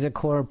of those things that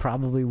Cora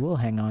probably will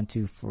hang on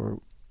to for,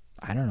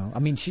 I don't know. I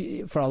mean,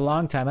 for a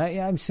long time.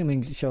 I'm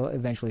assuming she'll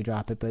eventually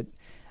drop it, but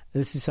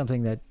this is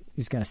something that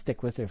is going to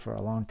stick with her for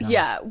a long time.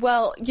 Yeah.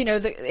 Well,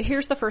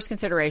 here's the first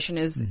consideration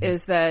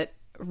is that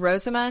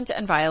Rosamund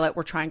and Violet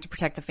were trying to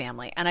protect the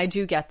family, and I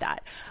do get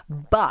that.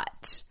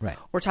 But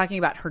we're talking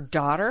about her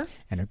daughter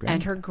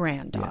and her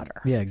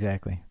granddaughter. Yeah,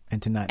 exactly.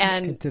 And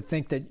to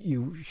think that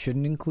you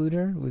shouldn't include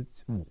her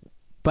with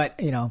But,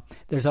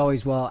 there's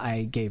always,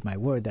 I gave my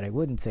word that I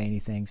wouldn't say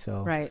anything,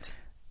 so. Right.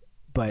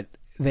 But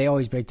they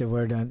always break their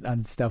word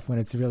on stuff when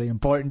it's really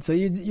important. So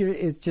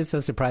it's just so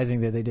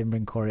surprising that they didn't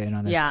bring Cora in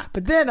on this. Yeah.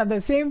 But then on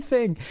the same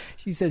thing,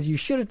 she says, you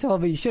should have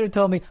told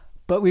me,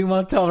 but we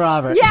won't tell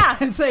Robert. Yeah.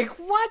 It's like,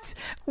 what?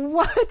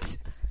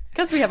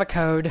 Because we have a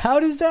code.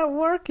 How does that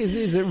work?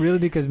 Is it really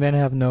because men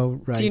have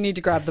no rights? Do you need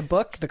to grab the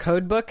book, the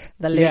code book,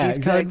 the ladies'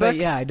 code book?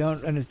 Yeah, I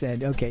don't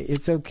understand. Okay,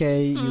 it's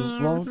okay. You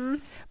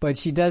won't. But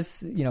she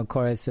does,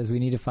 Cora says we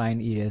need to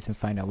find Edith and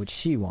find out what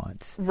she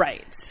wants.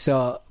 Right.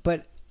 So,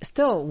 but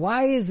still,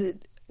 why is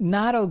it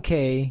not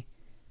okay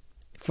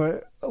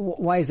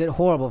why is it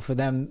horrible for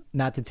them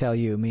not to tell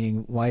you?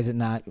 Meaning, why is it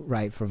not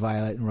right for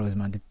Violet and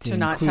Rosamund to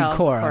not include tell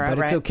Cora?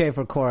 But it's okay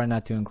for Cora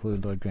not to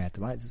include Lord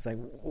Grantham. It's just like,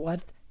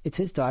 what? It's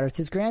his daughter. It's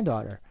his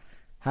granddaughter.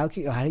 How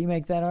do you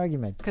make that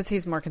argument? Because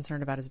he's more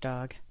concerned about his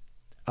dog.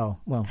 Oh,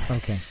 well,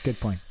 okay. Good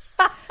point.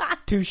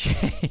 Touche.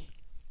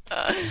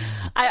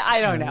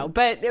 I don't know.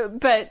 But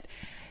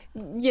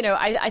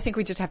I think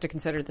we just have to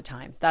consider the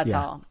time. That's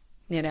all.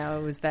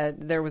 It was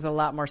that there was a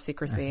lot more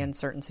secrecy in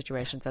certain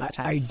situations at the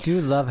time. I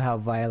do love how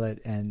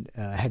Violet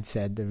had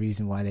said the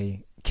reason why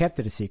they kept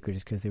it a secret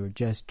is because they were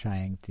just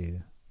trying to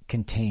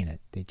contain it.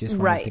 They just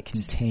wanted to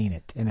contain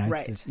it.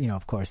 And,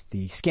 of course,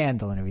 the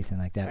scandal and everything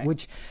like that,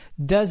 which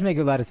does make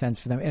a lot of sense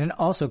for them. And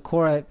also,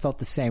 Cora felt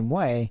the same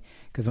way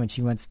because when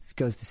she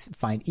goes to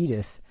find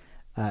Edith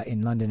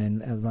in London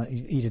and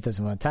Edith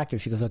doesn't want to talk to her,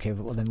 she goes, okay,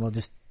 well, then we'll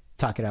just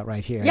talk it out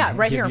right here. Yeah,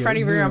 right here in front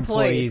of your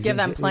employees. Give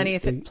them plenty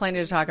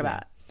to talk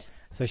about.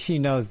 So she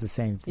knows the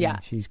same thing. Yeah.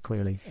 She's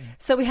clearly.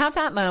 So we have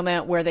that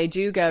moment where they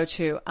do go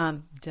to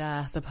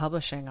the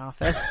publishing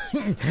office.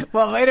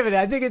 Well, wait a minute.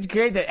 I think it's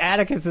great that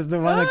Atticus is the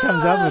one that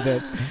comes up with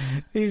it.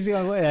 He's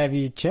going, wait, have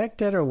you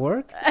checked at her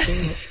work?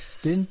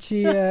 Didn't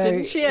she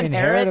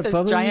inherit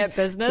this giant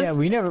business? Yeah,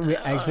 we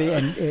actually,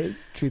 and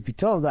truth be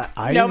told,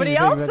 nobody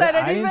else said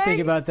anything. I didn't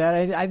think about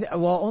that.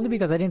 Only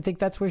because I didn't think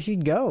that's where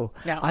she'd go.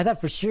 No. I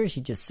thought for sure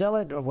she'd just sell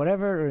it or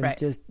whatever, or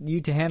just you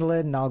to handle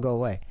it and I'll go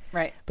away.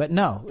 Right. But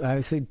no,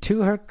 obviously,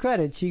 to her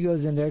credit, she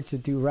goes in there to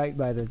do right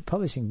by the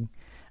publishing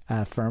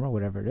firm or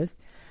whatever it is.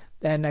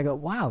 And I go,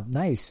 wow,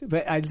 nice.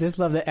 But I just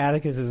love that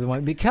Atticus is the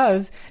one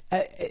because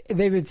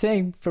they've been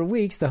saying for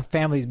weeks, the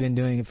family's been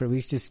doing it for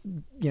weeks, just,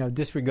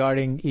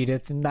 disregarding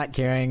Edith and not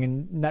caring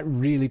and not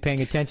really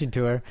paying attention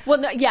to her. Well,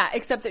 no, yeah,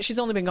 except that she's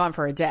only been gone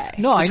for a day.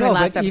 No, I know,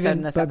 last but episode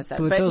and this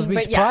episode. But those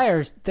weeks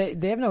prior,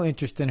 they have no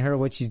interest in her,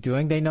 what she's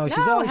doing. They know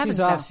she's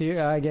off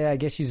here. I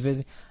guess she's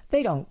visiting.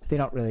 They don't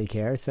really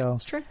care. So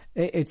it's true.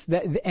 It's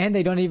that, and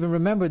they don't even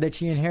remember that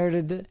she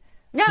inherited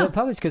the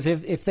publish, because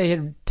if they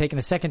had taken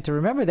a second to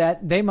remember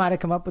that, they might have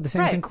come up with the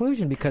same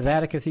conclusion, because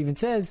Atticus even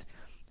says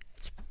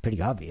it's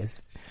pretty obvious.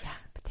 Yeah,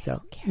 but they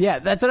don't care.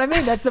 That's what I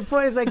mean. That's the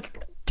point. It's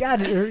like, God,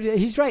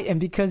 he's right.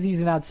 And because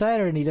he's an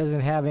outsider and he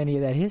doesn't have any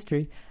of that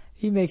history,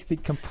 he makes the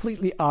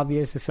completely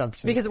obvious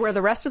assumption. Because where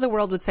the rest of the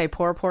world would say,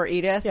 poor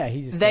Edith,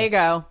 they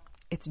go,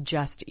 it's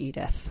just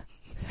Edith.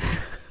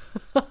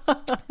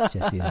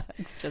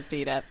 It's just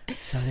Edith.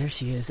 So there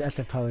she is at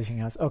the publishing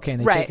house. Okay,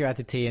 and they take her out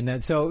to tea, and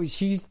then so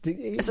Edith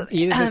is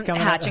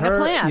coming hatching a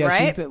plan,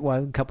 right?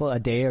 A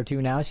day or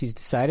two now. She's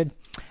decided.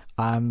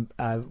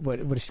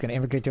 What is she going to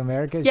immigrate to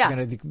America? She's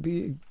going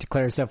to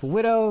declare herself a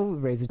widow,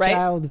 raise a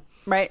child.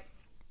 Right.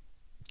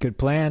 Good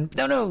plan.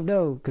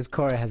 No, because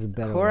Cora has a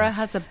better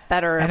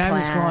plan. And I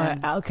was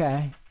going,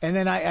 okay. And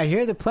then I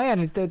hear the plan.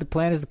 And the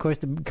plan is, of course,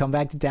 to come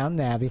back to Downton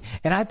Abbey.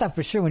 And I thought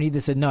for sure when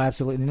Edith said, no,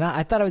 absolutely not,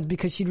 I thought it was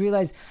because she'd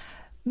realized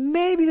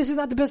maybe this is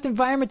not the best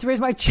environment to raise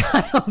my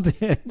child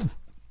in.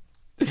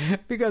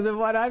 Because of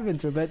what I've been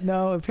through. But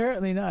no,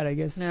 apparently not, I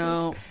guess.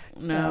 No.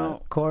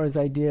 Cora's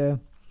idea,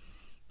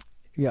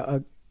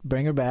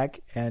 bring her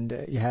back,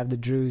 and you have the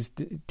Drews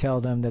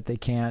tell them that they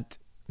can't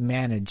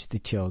manage the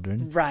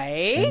children,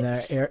 right?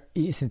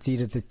 And since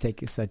Edith has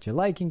taken such a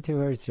liking to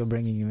her, she'll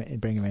bring him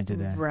into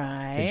the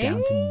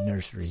Downton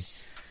nursery.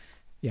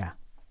 Yeah,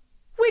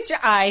 which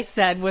I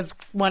said was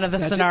one of the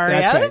scenarios.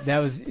 That's right. That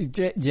was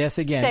Jess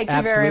again. Thank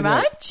you very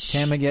much.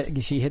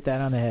 Tammy, she hit that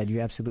on the head.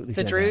 You absolutely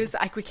said the Drews.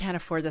 We can't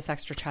afford this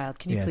extra child.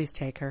 Can you please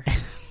take her?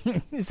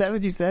 Is that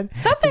what you said?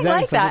 Something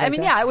like that. I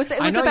mean, it was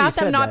about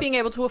them not being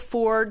able to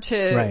afford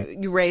to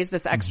raise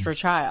this extra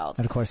child.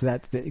 And of course,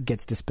 that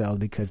gets dispelled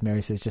because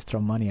Mary says just throw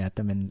money at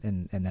them,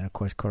 and then of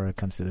course Cora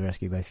comes to the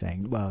rescue by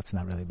saying, "Well, it's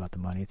not really about the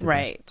money. It's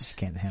about you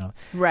can't handle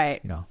it."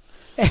 Right.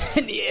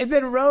 And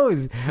then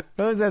Rose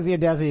has the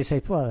audacity to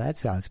say, "Well, that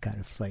sounds kind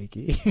of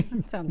flaky."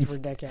 Sounds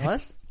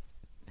ridiculous.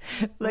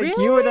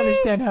 Really? You would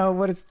understand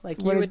what it's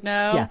like. You would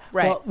know. Yeah.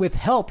 Right. Well, with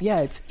help,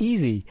 it's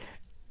easy.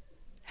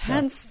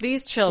 Hence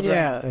these children.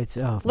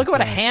 Yeah, look at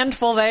what a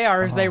handful they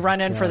are as they run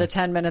in for the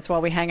 10 minutes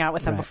while we hang out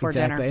with them before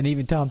dinner. And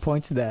even Tom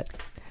points to that.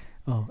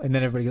 Oh, and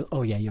then everybody goes,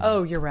 "Oh yeah, you're right."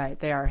 Oh, you're right.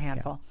 They are a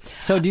handful. Yeah.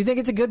 So, do you think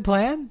it's a good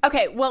plan?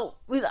 Okay. Well,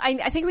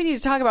 I think we need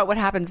to talk about what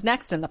happens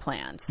next in the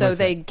plan. So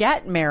they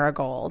get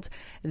Marigold.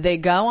 They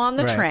go on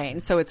the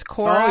train. So it's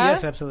Cora. Oh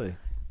yes, absolutely.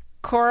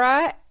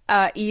 Cora,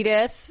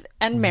 Edith,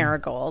 and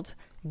Marigold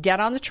get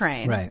on the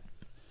train. Right.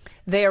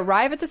 They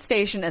arrive at the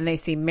station and they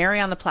see Mary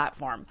on the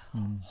platform.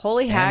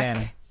 Holy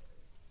heck.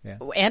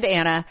 And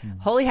Anna.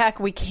 Holy heck,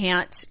 we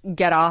can't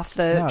get off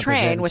the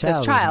train with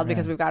this child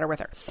because we've got her with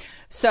her.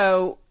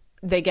 So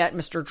they get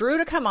Mr. Drew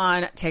to come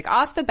on, take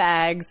off the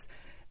bags.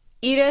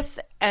 Edith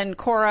and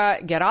Cora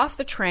get off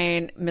the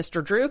train.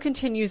 Mr. Drew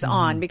continues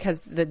on because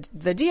the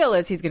deal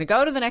is he's going to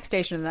go to the next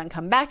station and then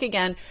come back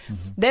again.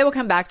 They will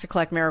come back to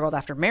collect Marigold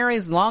after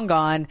Mary's long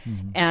gone,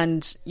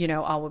 and, you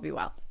know, all will be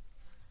well.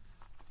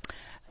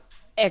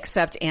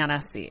 Except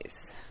Anna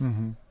sees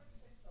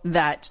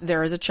that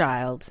there is a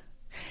child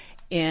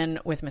in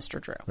with Mr.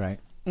 Drew. Right.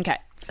 Okay.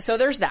 So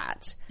there's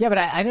that. Yeah, but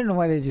I don't know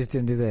why they just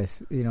didn't do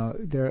this. You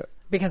know,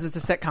 because it's a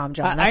sitcom,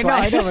 John. That's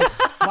I know.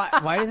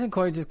 But why doesn't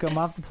Corey just come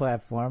off the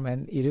platform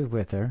and Edith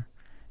with her?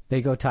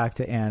 They go talk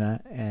to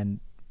Anna and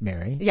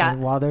Mary. Yeah.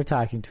 And while they're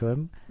talking to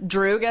him,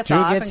 Drew gets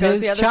off and goes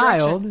the other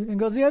direction. And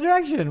goes the other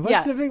direction.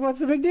 What's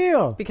the big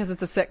deal? Because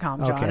it's a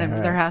sitcom, John,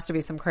 and there has to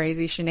be some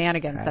crazy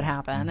shenanigans that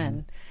happen,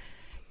 and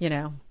you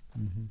know.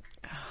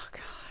 Oh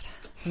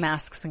God,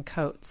 masks and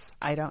coats.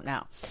 I don't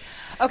know.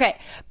 Okay,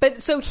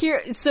 but so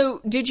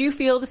did you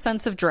feel the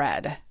sense of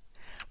dread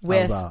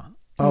with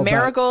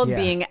Marigold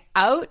being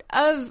out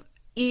of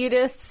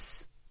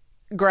Edith's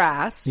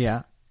grasp?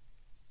 Yeah.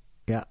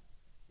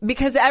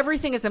 Because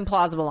everything is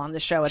implausible on the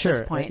show at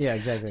this point. Yeah,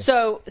 exactly.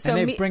 So and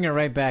they bring her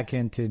right back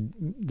into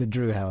the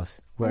Drew house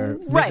where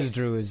Mrs.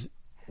 Drew is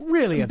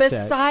really upset,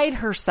 beside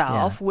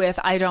herself with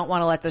 "I don't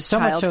want to let this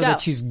child go." So much so that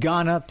she's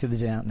gone up to the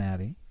Downton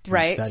Abbey, to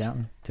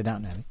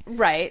Downton Abbey,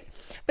 right?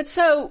 But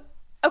so.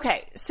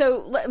 Okay,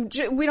 so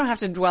we don't have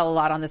to dwell a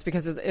lot on this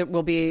because it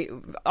will be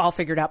all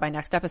figured out by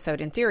next episode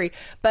in theory.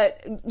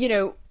 But, you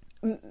know,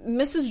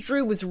 Mrs.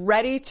 Drew was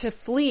ready to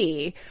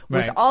flee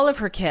with all of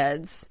her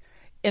kids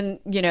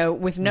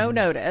with no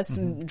notice.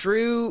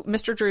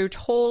 Mr. Drew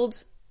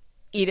told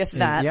Edith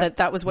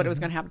that was what it was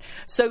going to happen.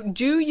 So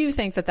do you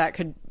think that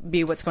could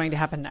be what's going to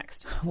happen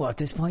next? Well, at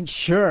this point,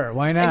 sure.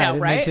 Why not? I know,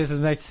 right? It makes just as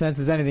much sense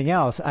as anything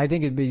else. I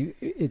think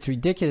it's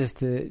ridiculous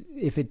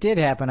if it did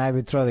happen, I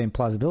would throw the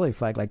implausibility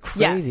flag like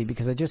crazy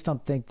because I just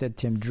don't think that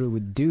Tim Drew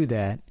would do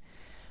that.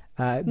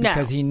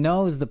 Because he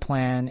knows the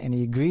plan and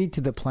he agreed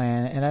to the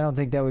plan, and I don't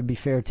think that would be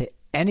fair to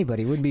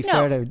anybody. It wouldn't be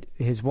fair to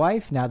his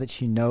wife now that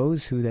she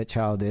knows who that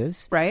child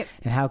is. Right.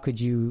 And how could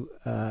you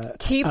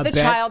keep the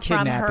child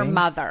from her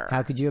mother?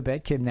 How could you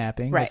abet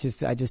kidnapping? Right.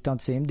 I just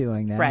don't see him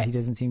doing that. Right. He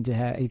doesn't seem to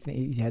have.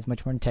 He has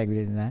much more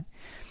integrity than that.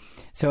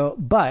 So,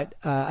 but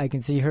I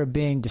can see her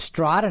being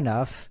distraught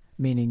enough,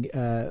 meaning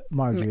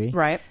Marjorie,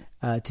 right,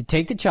 to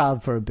take the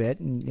child for a bit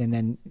and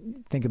then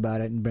think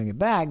about it and bring it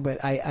back.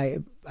 But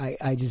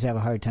I just have a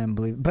hard time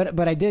believing.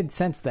 But I did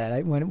sense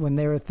that when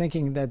they were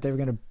thinking that they were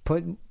going to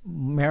put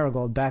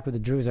Marigold back with the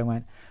Drews, I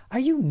went, "Are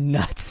you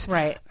nuts?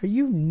 Right? Are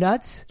you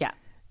nuts?" Yeah.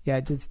 Yeah,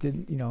 it just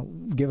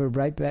didn't, give her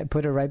right back,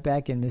 put her right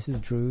back in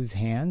Mrs. Drew's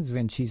hands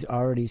when she's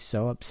already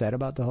so upset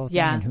about the whole thing,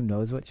 and who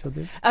knows what she'll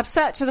do.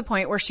 Upset to the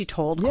point where she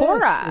told Cora.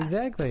 Yes,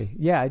 exactly.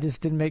 Yeah, I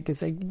just didn't make it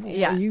say,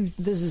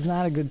 this is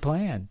not a good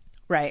plan.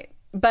 Right.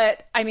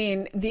 But I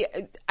mean,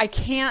 I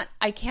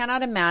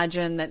cannot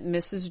imagine that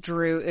Mrs.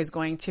 Drew is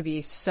going to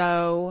be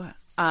so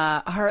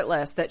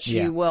heartless that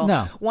she will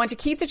want to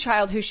keep the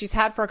child who she's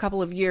had for a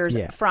couple of years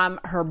from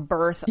her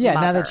birth mother.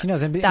 Now that she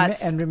knows.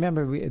 And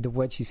remember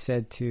what she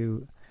said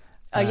to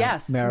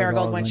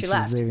Marigold when she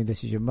left. She was leaving,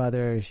 this is your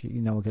mother. We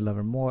could love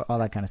her more, all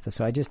that kind of stuff.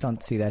 So I just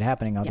don't see that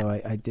happening, although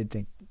I did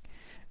think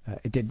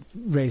it did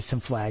raise some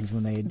flags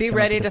when they be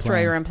ready to throw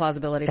your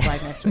implausibility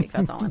flag next week.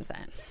 That's all I'm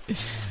saying.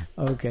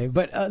 Okay,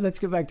 but let's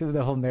go back to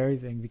the whole Mary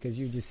thing, because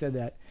you just said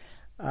that,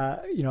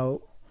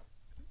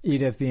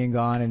 Edith being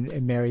gone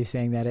and Mary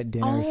saying that at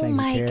dinner, saying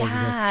my who cares.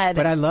 God.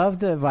 But I love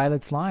the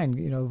Violet's line.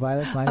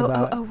 Violet's line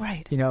about,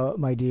 right.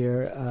 My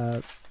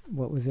dear,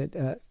 what was it?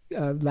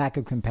 Lack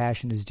of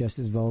compassion is just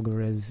as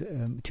vulgar as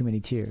too many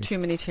tears. Too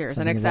many tears,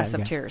 an excess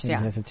of tears. Yeah,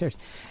 excessive tears.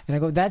 And I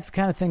go, that's the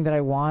kind of thing that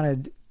I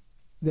wanted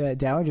the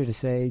Dowager to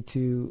say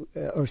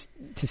or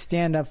to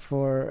stand up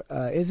for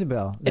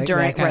Isabel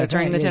during the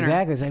dinner.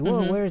 Exactly. It's like,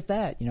 well, where's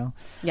that?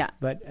 Yeah.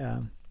 But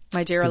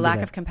my dear, a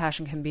lack of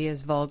compassion can be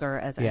as vulgar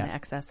as an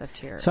excess of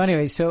tears. So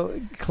anyway,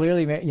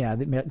 clearly,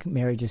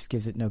 Mary just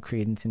gives it no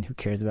credence, and who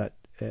cares about?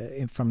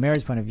 From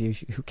Mary's point of view,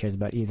 who cares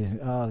about Edith?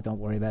 Oh, don't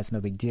worry about it. It's no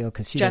big deal.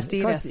 Because just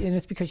Edith. And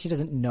it's because she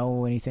doesn't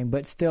know anything.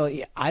 But still,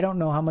 I don't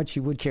know how much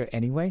she would care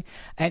anyway.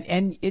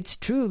 And it's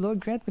true.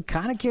 Lord Grantham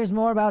kind of cares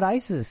more about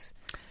Isis.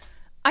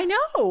 I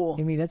know.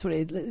 I mean, that's what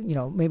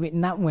maybe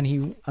not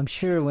when I'm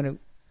sure when it.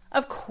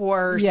 Of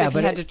course, if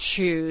he had to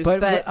choose.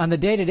 But on the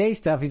day-to-day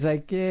stuff, he's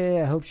like,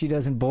 I hope she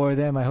doesn't bore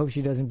them. I hope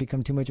she doesn't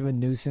become too much of a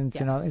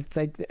nuisance and all. It's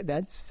like,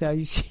 that's how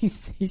he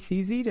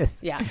sees Edith.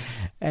 Yeah.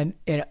 And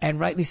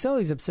rightly so.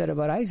 He's upset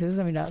about Isis.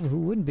 I mean, who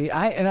wouldn't be?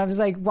 I was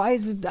like, why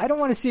is it? I don't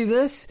want to see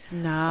this.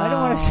 No. I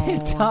don't want to see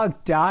a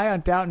dog die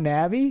on Downton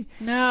Abbey.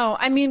 No.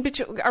 I mean, but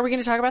are we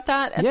going to talk about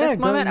that at this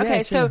moment?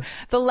 Okay, sure.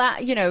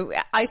 So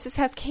Isis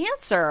has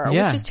cancer,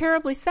 which is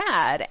terribly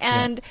sad.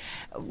 And,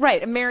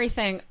 right, a Mary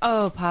thing,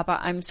 oh, Papa,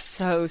 I'm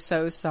so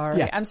sorry.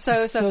 Yeah. I'm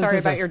so sorry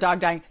about your dog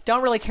dying.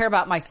 Don't really care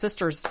about my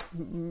sister's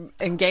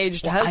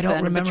engaged husband. I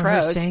don't remember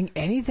betrothed. her saying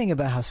anything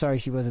about how sorry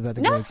she was about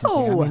the Gregson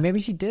thing. I mean, maybe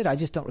she did. I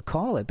just don't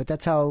recall it. But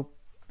that's how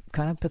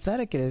kind of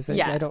pathetic it is.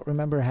 I don't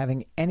remember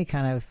having any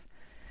kind of,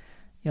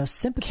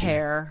 sympathy.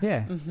 Care.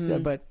 Yeah. Mm-hmm. So,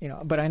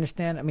 but I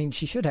understand. I mean,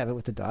 she should have it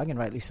with the dog, and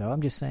rightly so.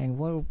 I'm just saying,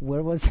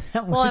 where was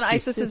that? Well, and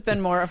Isis has been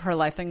more of her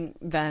life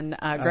than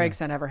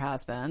Gregson ever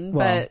has been,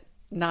 but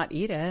not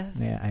Edith.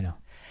 Yeah, I know.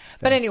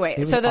 But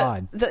anyway, so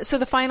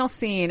the final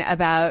scene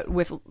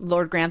with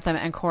Lord Grantham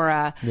and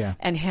Cora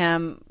and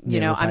him,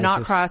 I'm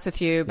not cross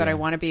with you, but I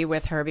want to be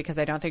with her because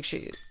I don't think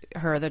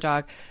the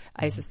dog,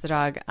 Isis the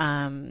dog,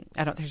 I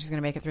don't think she's going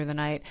to make it through the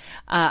night.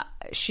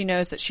 She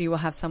knows that she will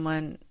have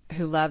someone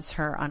who loves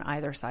her on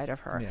either side of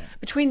her. Yeah.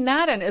 Between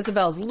that and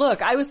Isabel's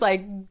look, I was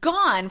like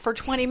gone for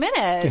 20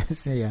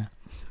 minutes. Yeah.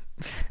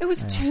 It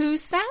was too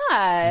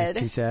sad.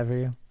 Too sad for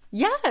you?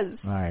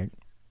 Yes. All right.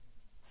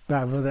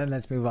 Well, then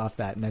let's move off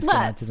that. And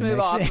let's move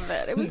off of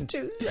it. It was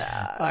too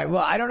sad. All right.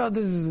 Well, I don't know if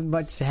this is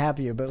much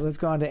happier, but let's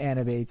go on to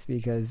Anna Bates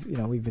because,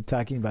 we've been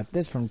talking about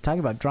this talking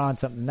about drawing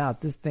something out.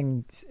 This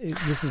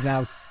is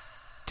now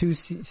 2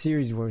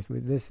 series worth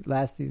with this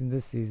last season,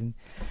 this season.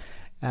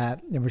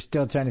 And we're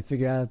still trying to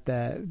figure out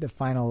the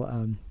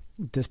final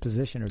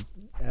disposition of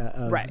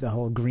the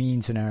whole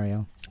green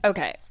scenario.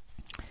 Okay.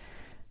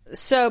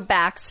 So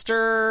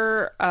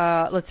Baxter,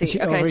 let's see. She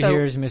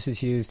overhears Mrs.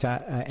 Hughes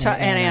and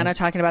Anna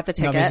talking about the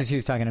ticket. No, Mrs.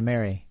 Hughes talking to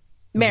Mary.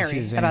 About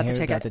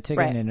the ticket.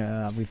 Right.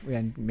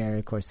 And Mary,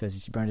 of course, says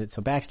she burned it.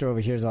 So Baxter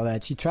overhears all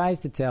that. She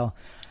tries to tell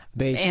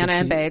Bates. Anna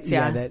and Bates,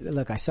 that,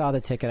 look, I saw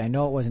the ticket. I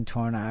know it wasn't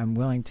torn. I'm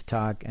willing to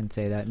talk and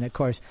say that. And, of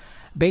course,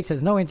 Bates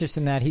has no interest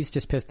in that. He's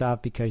just pissed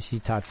off because she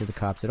talked to the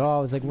cops at all.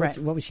 I was like, what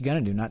was she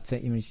going to do? Not say,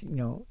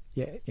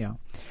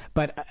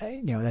 But,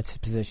 that's his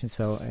position,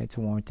 so it's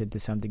warranted to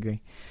some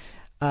degree.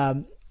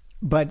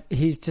 But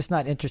he's just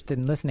not interested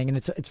in listening. And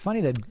it's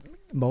funny that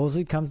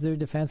Mosley comes to their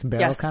defense and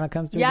Barrow kind of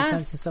comes to their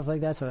defense and stuff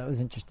like that. So that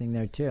was interesting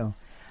there, too.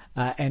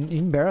 And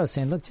even Barrow's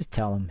saying, look, just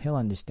tell him. He'll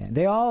understand.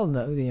 They all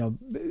know,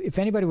 if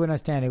anybody would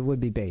understand, it would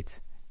be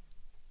Bates.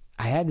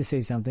 I had to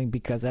say something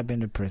because I've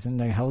been to prison.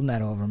 They're holding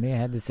that over me. I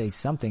had to say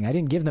something. I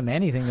didn't give them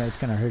anything that's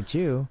going to hurt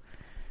you.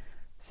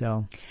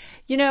 So,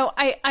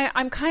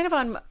 I'm kind of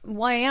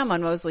I am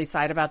on Mosley's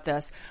side about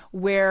this,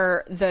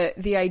 where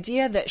the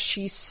idea that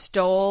she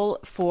stole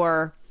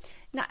for,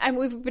 and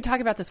we've been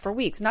talking about this for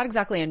weeks, not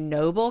exactly a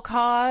noble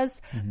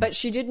cause, but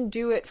she didn't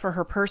do it for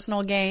her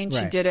personal gain.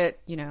 Right. She did it,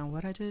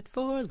 what I did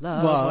for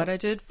love, what I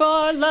did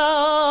for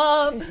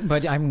love.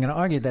 But I'm going to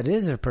argue that it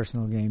is her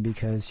personal gain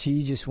because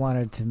she just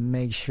wanted to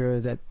make sure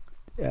that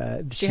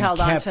she held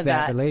kept on to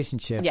that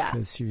relationship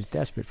because she was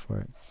desperate for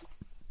it.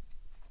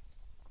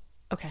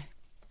 Okay.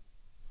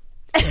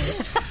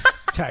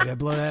 Sorry, did I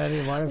blow that out of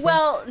your water?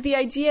 Well, the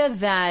idea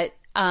that,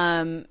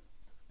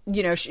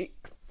 she,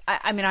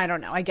 I don't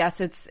know. I guess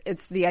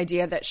it's the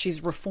idea that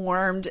she's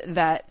reformed,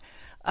 that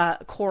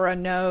Cora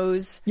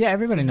knows. Yeah,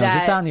 everybody knows.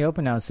 It's out in the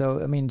open now.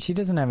 So, she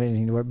doesn't have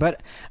anything to worry.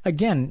 But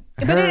again,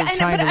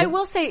 I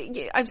will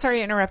say, I'm sorry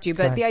to interrupt you,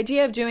 but the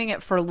idea of doing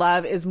it for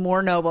love is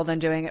more noble than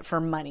doing it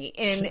for money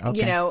in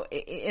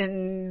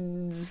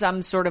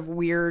some sort of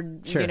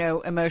weird,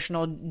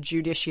 emotional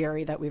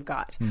judiciary that we've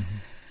got. Mm-hmm.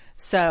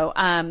 So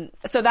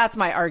that's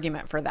my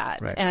argument for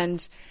that. Right.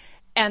 And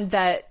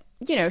that,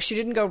 she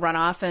didn't go run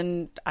off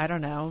and, I don't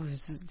know,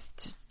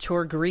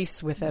 tour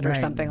Greece with it or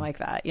something like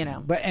that,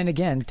 But, and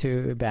again,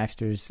 to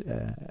Baxter's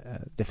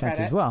defense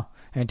as well,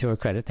 and to her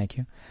credit, thank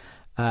you,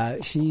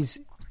 she's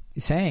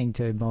saying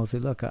to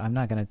Mosley, look, I'm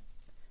not going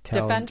to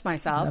defend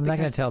myself. I'm not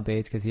going to tell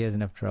Bates because he has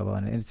enough trouble,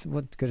 and it's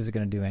what good is it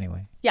going to do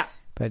anyway? Yeah.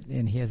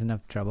 And he has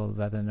enough trouble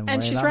rather than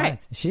and she's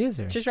right. She is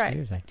right. She's right. She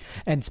is right.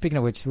 And speaking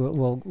of which,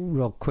 we'll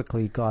real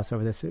quickly gloss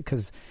over this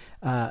because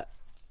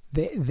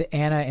the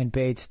Anna and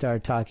Bates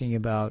start talking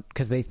about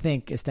because they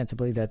think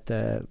ostensibly that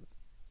the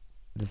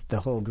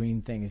whole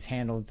green thing is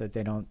handled, that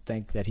they don't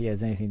think that he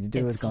has anything to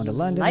do with going to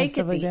London and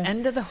stuff like that. Like at the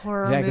end of the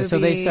horror movie. So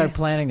they start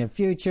planning their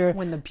future.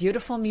 When the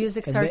beautiful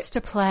music starts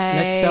to play.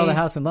 Let's sell the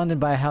house in London,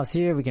 buy a house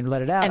here, we can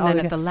let it out. And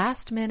then at the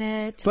last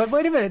minute. But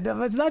wait a minute,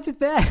 it's not just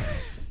that.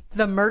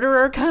 The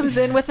murderer comes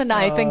in with a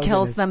knife and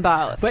kills them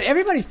both. But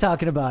everybody's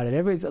talking about it.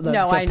 I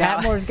know.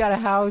 Patmore's got a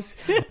house.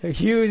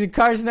 Hughes and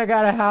Carson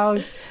got a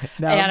house.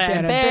 Now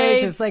Anna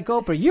Bates. It's like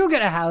Oprah. You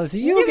get a house.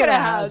 You get a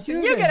house.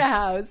 You get a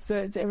house. So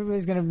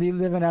everybody's going to be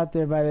living out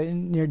there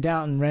near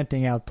Downton,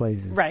 renting out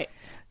places. Right.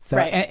 So,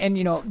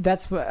 and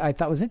that's what I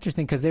thought was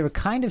interesting because they were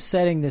kind of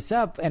setting this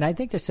up, and I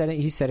think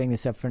he's setting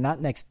this up for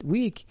not next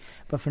week,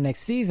 but for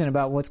next season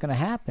about what's going to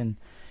happen.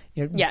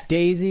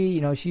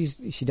 Daisy,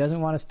 she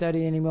doesn't want to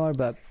study anymore,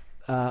 but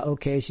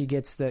she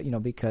gets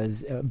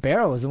because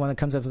Barrow is the one that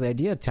comes up with the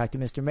idea to talk to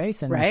Mr.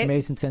 Mason. Right. Mr.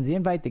 Mason sends the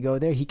invite. They go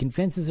there. He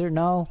convinces her,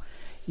 no,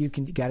 you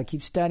got to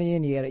keep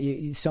studying.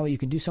 You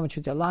can do so much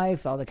with your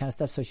life, all that kind of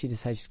stuff. So she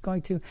decides she's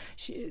going to.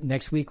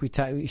 Next week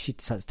she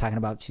starts talking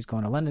about she's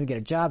going to London to get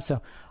a job.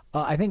 So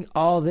I think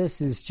all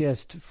this is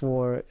just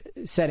for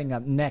setting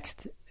up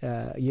next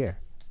year.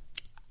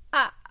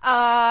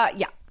 Yeah.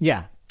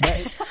 Yeah.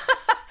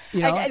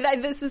 You know?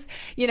 This is,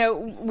 you know,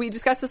 we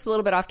discussed this a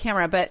little bit off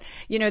camera, but,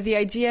 you know, the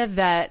idea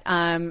that,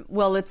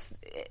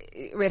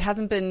 it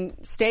hasn't been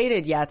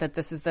stated yet that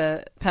this is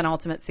the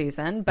penultimate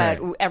season, but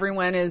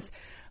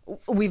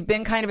we've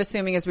been kind of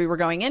assuming as we were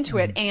going into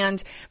it,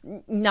 and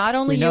not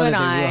only you and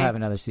I... We will have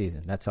another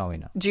season. That's all we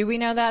know. Do we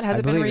know that? Has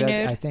it been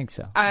renewed? I think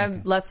so.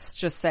 Let's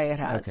just say it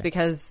has,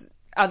 because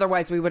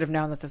otherwise we would have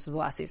known that this was the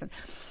last season.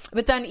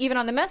 But then even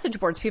on the message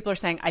boards, people are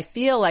saying, I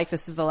feel like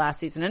this is the last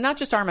season. And not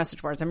just our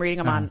message boards. I'm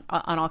reading them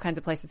on all kinds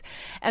of places.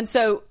 And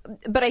so,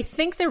 but I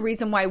think the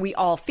reason why we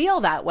all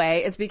feel that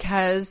way is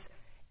because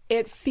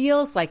it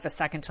feels like the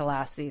second to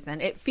last season.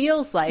 It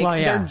feels like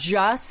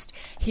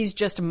he's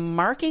just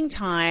marking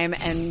time,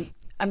 and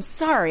I'm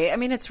sorry. I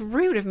mean, it's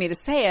rude of me to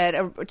say it.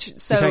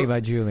 So, you're talking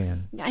about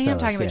Julian. I am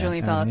talking about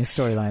Julian Fellows. His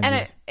storylines.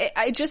 And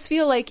I just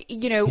feel like,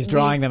 you know... He's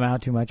drawing them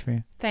out too much for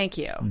you. Thank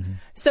you. Mm-hmm.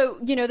 So,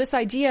 you know, this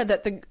idea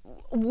that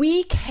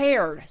we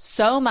cared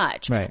so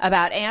much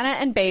about Anna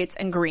and Bates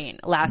and Green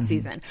last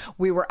season.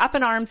 We were up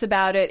in arms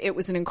about it. It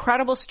was an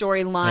incredible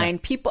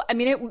storyline. People, I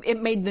mean,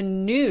 it made the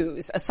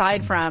news,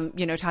 aside from,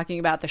 you know, talking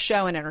about the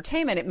show and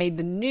entertainment, it made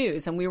the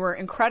news, and we were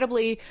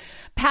incredibly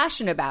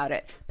passionate about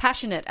it.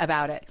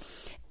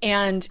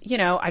 And, you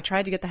know, I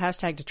tried to get the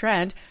hashtag to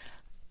trend.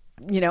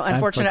 You know,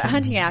 unfortunate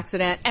hunting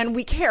accident, and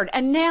we cared.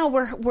 And now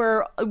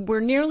we're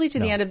nearly to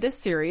the end of this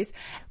series,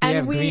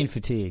 and we have Green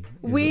fatigue.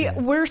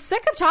 We're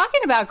sick of talking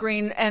about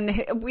Green, and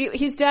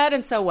he's dead.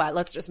 And so what?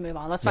 Let's just move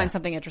on. Let's find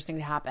something interesting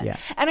to happen. Yeah.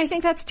 And I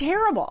think that's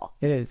terrible.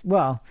 It is.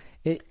 Well,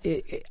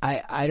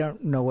 I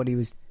don't know what he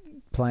was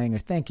playing or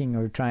thinking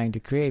or trying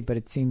to create, but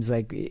it seems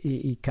like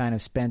he kind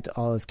of spent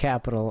all his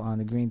capital on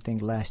the Green thing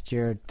last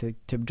year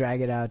to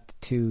drag it out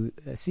to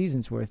a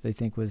season's worth. I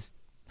think was.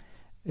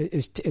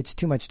 It's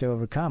too much to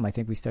overcome. I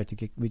think we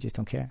just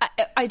don't care.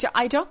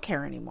 I don't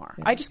care anymore.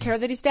 I just care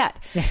that he's dead.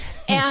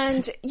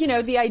 And, you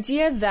know, the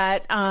idea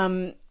that,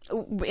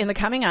 in the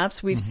coming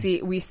ups, we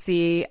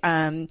see,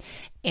 Anna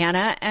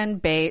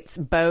and Bates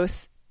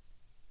both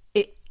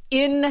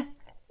in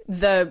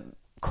the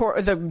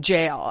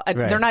jail.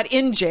 They're not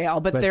in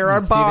jail, but there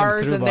are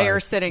bars and they are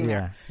sitting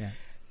there. Yeah.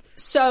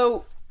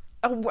 So,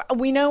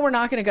 we know we're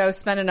not going to go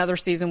spend another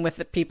season with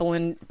the people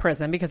in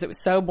prison because it was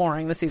so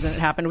boring the season that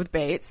happened with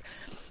Bates.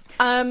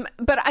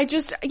 But I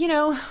just, you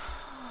know,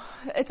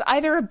 it's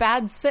either a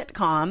bad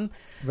sitcom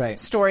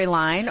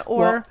storyline or...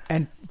 Well,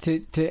 and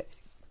to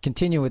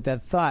continue with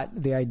that thought,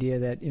 the idea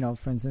that, you know,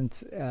 for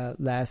instance,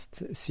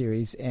 last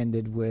series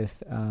ended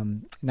with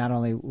not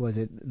only was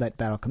it Let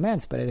Battle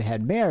Commence, but it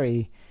had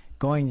Mary...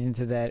 going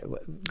into that...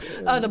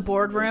 the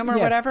boardroom or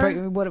whatever?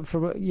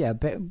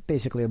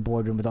 Basically a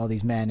boardroom with all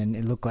these men, and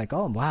it looked like,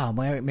 oh, wow,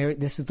 Mary,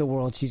 this is the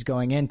world she's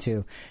going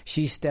into.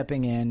 She's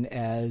stepping in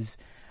as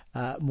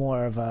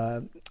more of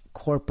a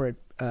corporate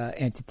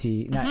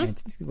entity.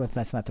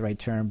 That's not the right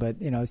term,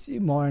 but, you know,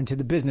 more into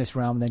the business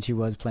realm than she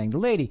was playing the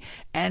lady.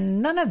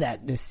 And none of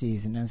that this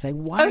season. I was like,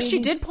 why? Oh, she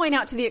did point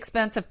out to the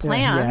expensive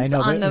plans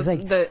on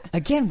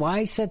again,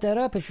 why set that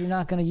up if you're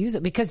not going to use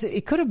it? Because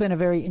it could have been a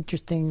very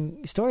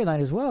interesting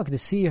storyline as well, to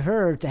see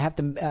her to have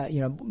to,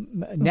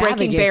 navigate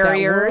breaking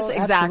barriers, that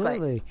world. Exactly.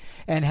 Absolutely.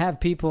 And have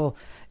people...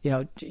 You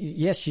know,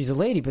 yes, she's a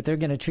lady, but they're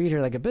going to treat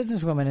her like a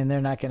businesswoman, and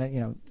they're not going to, you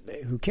know,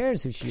 who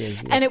cares who she is?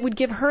 And it would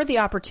give her the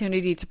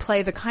opportunity to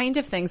play the kind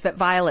of things that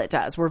Violet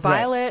does, where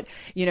Violet,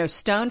 you know,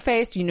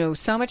 stone-faced, you know,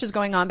 so much is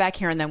going on back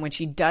here, and then when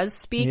she does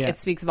speak, it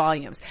speaks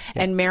volumes.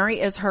 Yeah. And Mary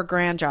is her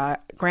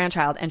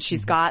grandchild, and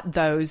she's got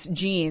those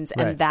genes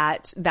and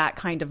that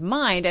kind of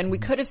mind, and we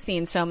could have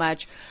seen so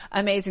much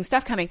amazing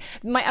stuff coming.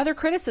 My other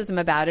criticism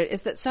about it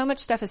is that so much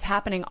stuff is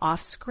happening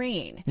off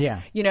screen.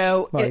 Yeah. You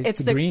know, it's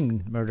the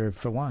Green murder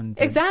for one.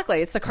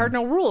 Exactly. It's the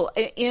cardinal rule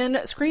in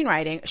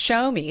screenwriting.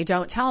 Show me,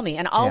 don't tell me.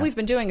 And all we've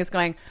been doing is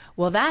going,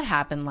 well, that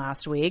happened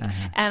last week.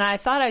 And I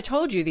thought I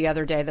told you the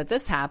other day that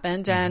this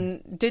happened.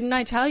 And didn't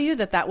I tell you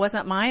that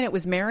wasn't mine? It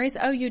was Mary's.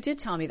 Oh, you did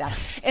tell me that.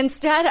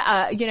 Instead,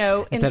 you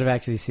know, instead of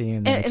actually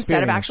seeing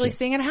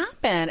it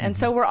happen. And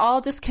so we're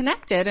all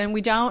disconnected, and we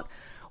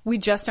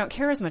just don't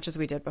care as much as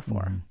we did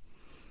before.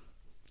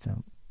 So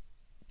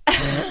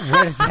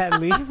where does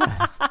that leave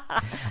us?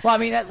 Well, I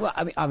mean,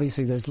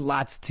 obviously there's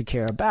lots to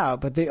care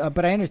about, but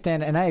I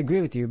understand, and I agree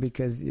with you,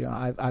 because, you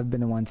know, I've been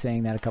the one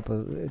saying that a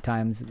couple of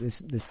times.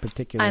 This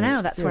particular, I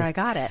know, that's where I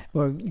got it.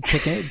 Or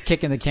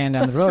kicking the can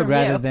down the road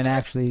rather than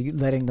actually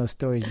letting those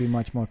stories be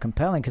much more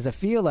compelling. Because I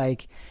feel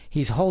like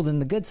he's holding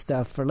the good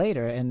stuff for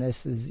later, and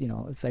this is, you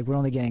know, it's like we're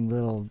only getting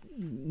little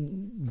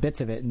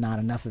bits of it and not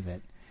enough of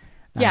it.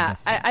 Yeah,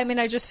 I mean,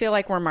 I just feel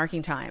like we're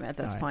marking time at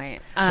this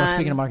point. Well,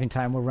 speaking of marking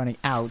time, we're running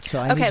out. So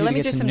I need you to let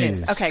me get do some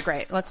news. Okay,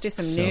 great. Let's do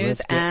some news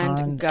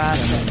and got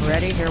it.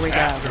 Ready? Here we go.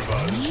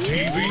 AfterBuzz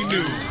TV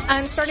News.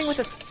 I'm starting with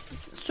a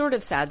sort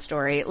of sad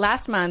story.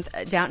 Last month,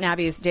 Downton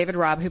Abbey's David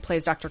Robb, who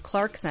plays Dr.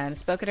 Clarkson,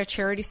 spoke at a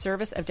charity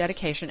service of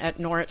dedication at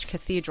Norwich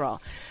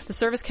Cathedral. The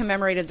service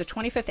commemorated the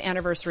 25th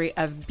anniversary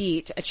of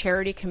BEAT, a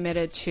charity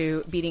committed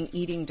to beating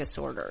eating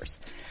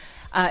disorders.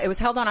 It was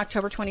held on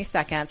October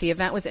 22nd. The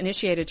event was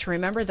initiated to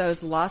remember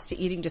those lost to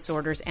eating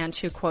disorders and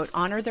to, quote,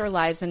 honor their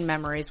lives and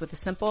memories with a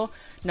simple,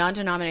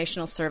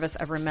 non-denominational service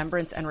of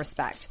remembrance and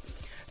respect.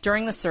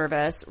 During the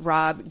service,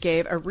 Rob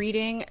gave a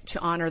reading to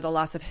honor the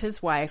loss of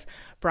his wife,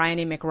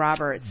 Bryony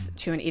McRoberts,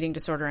 to an eating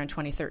disorder in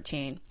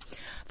 2013.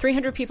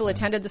 300 people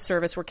attended the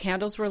service where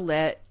candles were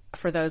lit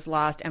for those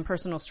lost and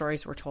personal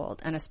stories were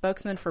told. And a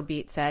spokesman for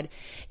Beat said,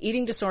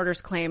 eating disorders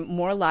claim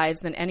more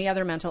lives than any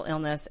other mental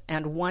illness,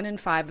 and 1 in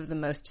 5 of the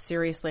most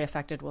seriously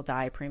affected will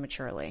die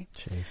prematurely.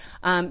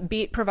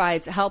 Beat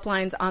provides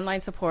helplines,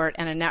 online support,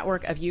 and a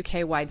network of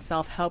UK-wide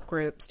self-help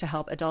groups to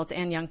help adults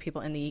and young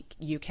people in the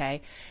UK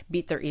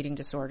beat their eating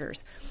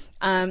disorders.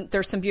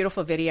 There's some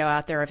beautiful video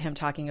out there of him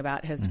talking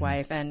about his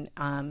wife, and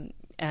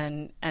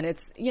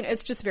it's, you know,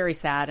 it's just very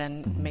sad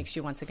and makes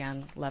you once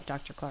again love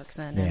Dr.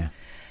 Clarkson.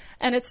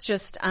 And it's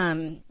just,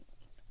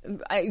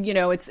 you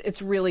know,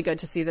 it's really good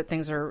to see that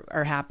things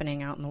are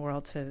happening out in the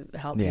world to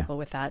help people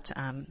with that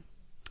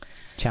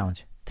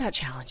challenge. That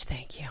challenge,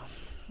 thank you.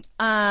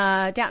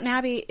 Downton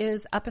Abbey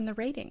is up in the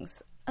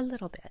ratings a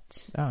little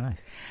bit. Oh,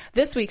 nice.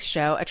 This week's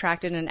show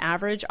attracted an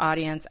average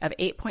audience of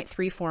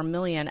 8.34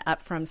 million,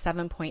 up from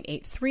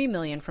 7.83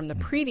 million from the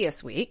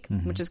previous week,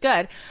 which is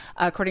good,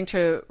 according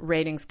to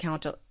ratings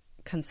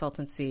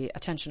consultancy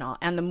Attentional.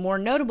 And the more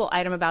notable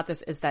item about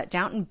this is that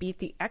Downton beat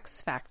the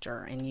X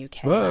Factor in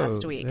UK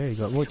last week, there you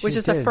go. which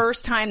is the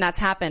first time that's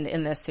happened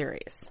in this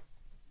series.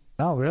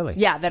 Oh, really?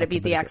 Yeah, that it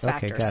beat the X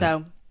Factor.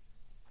 Okay,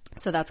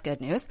 so that's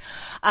good news.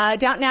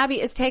 Downton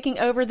Abbey is taking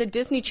over the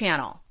Disney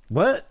Channel.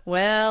 What?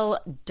 Well,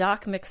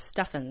 Doc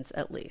McStuffins,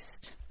 at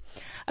least.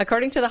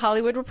 According to The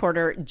Hollywood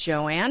Reporter,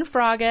 Joanne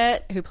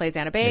Froggatt, who plays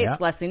Anna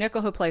Bates, Leslie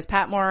Nichol, who plays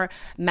Patmore,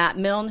 Matt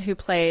Milne, who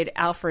played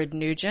Alfred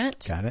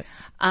Nugent. Got it.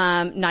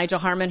 Nigel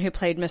Harman, who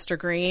played Mr.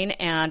 Green,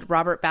 and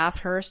Robert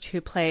Bathurst, who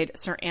played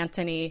Sir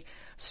Anthony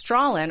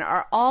Strachan,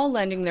 are all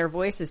lending their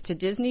voices to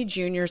Disney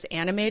Junior's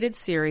animated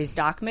series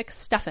Doc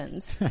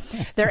McStuffins.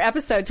 Their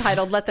episode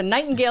titled Let the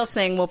Nightingale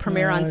Sing will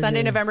premiere on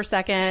Sunday, November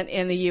 2nd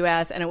in the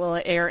U.S., and it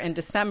will air in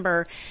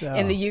December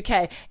in the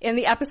U.K. In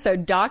the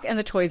episode, Doc and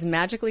the toys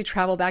magically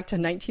travel back to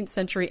 19th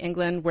century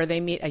England, where they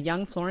meet a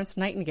young Florence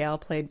Nightingale,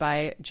 played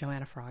by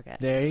Joanna Froggatt.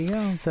 There you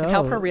go. So and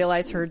help her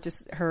realize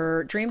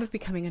her dream of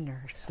becoming a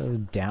nurse. So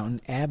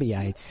Downton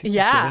Abbeyite.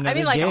 Yeah, I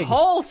mean, like a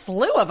whole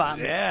slew of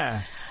them.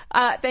 Yeah.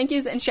 Thank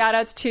yous and shout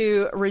outs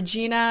to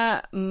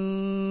Regina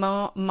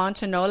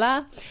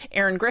Montanola,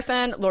 Aaron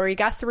Griffin, Lori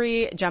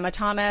Guthrie, Gemma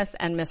Thomas,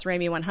 and Miss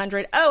Ramey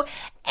 100. Oh,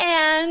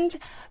 and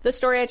the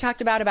story I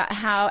talked about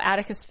how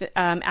Atticus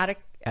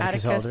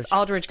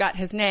Aldridge got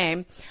his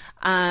name.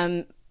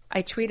 I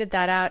tweeted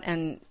that out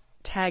and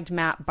tagged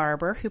Matt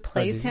Barber, who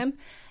plays him.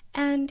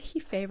 And he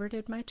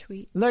favorited my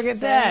tweet. Look at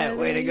that.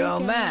 Way to go,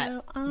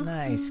 Matt.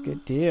 Nice.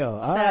 Good deal.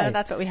 All right.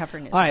 That's what we have for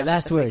news. All right.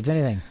 Last words.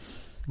 Anything?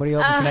 What are you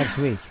hoping for next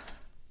week?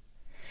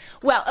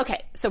 Well,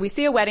 okay. So we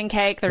see a wedding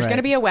cake. There's going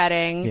to be a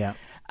wedding. Yeah.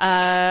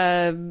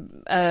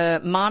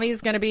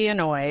 Mommy's going to be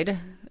annoyed.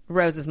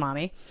 Rose's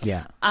mommy.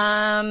 Yeah.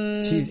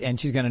 She's going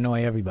to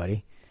annoy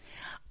everybody.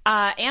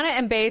 Anna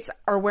and Bates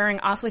are wearing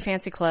awfully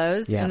fancy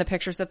clothes in the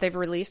pictures that they've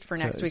released for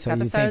next week's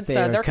episode.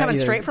 So they're coming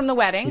straight from the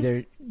wedding.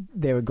 Either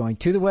they were going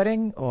to the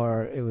wedding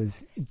or it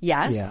was...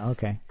 Yes. Yeah,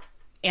 okay.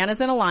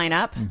 Anna's in a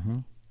lineup.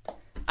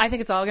 I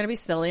think it's all going to be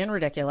silly and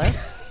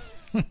ridiculous.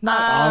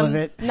 Not all of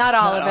it. Not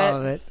all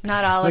of it.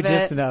 But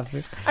just enough.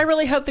 I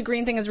really hope the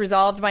green thing is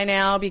resolved by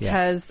now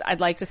because I'd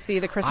like to see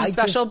the Christmas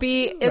special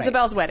be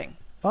Isabel's wedding.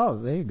 Oh,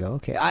 there you go.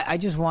 Okay. I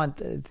just want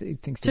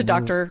things to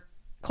Dr.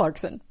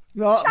 Clarkson.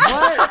 What?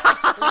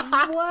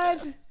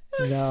 What?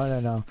 No. I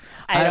don't know.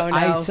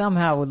 I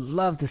somehow would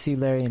love to see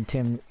Larry and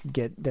Tim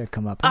get their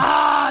comeuppance.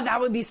 That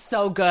would be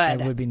so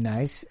good. It would be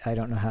nice. I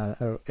don't know how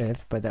or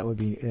if, but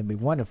it'd be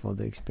wonderful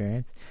to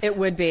experience. It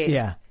would be.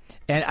 Yeah.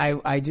 And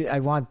I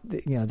want,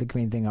 the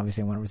green thing,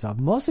 obviously I want to resolve.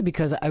 Mostly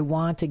because I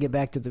want to get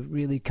back to the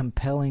really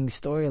compelling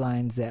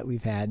storylines that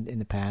we've had in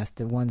the past,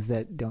 the ones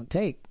that don't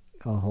take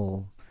a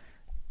whole,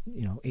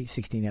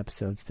 16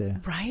 episodes to...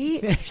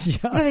 Right?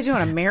 What are they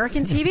doing,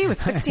 American TV with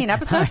 16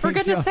 episodes? For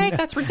goodness sake,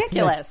 that's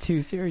ridiculous. That's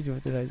 2 series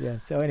with it, yeah.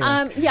 So anyway.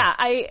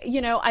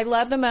 I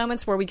love the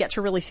moments where we get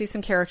to really see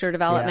some character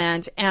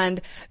development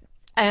and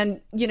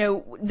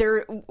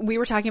we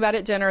were talking about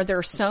at dinner, there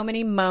are so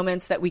many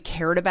moments that we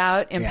cared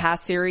about in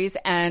past series,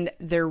 and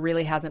there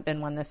really hasn't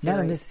been one this series.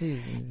 Not in this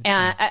season.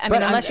 And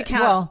unless you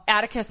count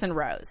Atticus and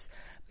Rose.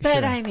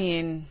 But I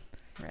mean,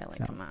 really,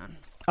 come on.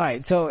 All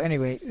right. So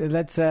anyway,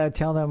 let's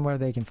tell them where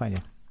they can find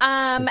you.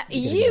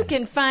 You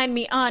can find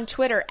me on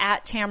Twitter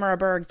at Tamara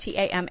Berg,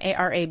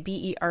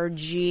 TamaraBerg.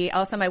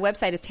 Also, my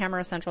website is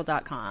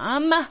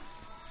tamaracentral.com.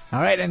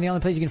 All right, and the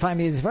only place you can find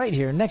me is right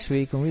here next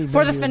week when we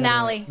for the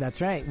finale.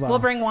 That's right. We'll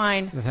bring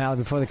wine. The finale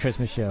before the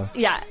Christmas show.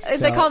 Yeah,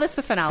 they call this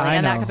the finale,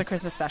 and that the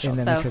Christmas special. And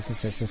then the Christmas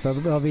special. So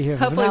we'll be here.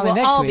 For hopefully, the finale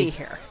we'll next all week. be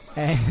here.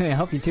 And I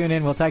hope you tune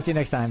in. We'll talk to you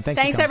next time.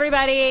 Thanks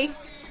everybody.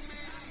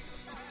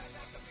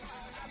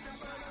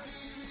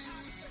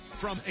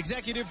 From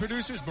executive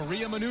producers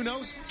Maria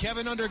Menounos,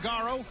 Kevin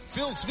Undergaro,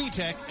 Phil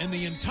Svitek, and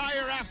the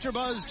entire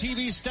AfterBuzz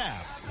TV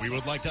staff, we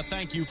would like to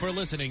thank you for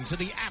listening to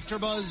the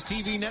AfterBuzz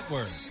TV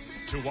network.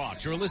 To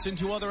watch or listen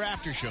to other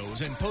after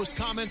shows and post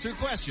comments or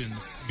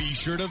questions, be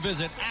sure to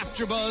visit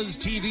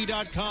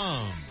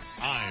AfterBuzzTV.com.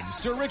 I'm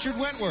Sir Richard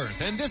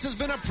Wentworth, and this has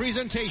been a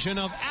presentation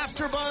of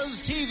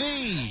AfterBuzz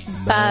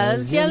TV.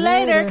 Buzz you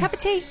later. Cup of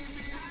tea.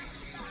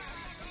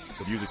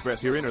 The views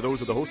expressed herein are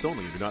those of the hosts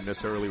only and do not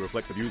necessarily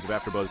reflect the views of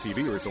AfterBuzz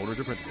TV or its owners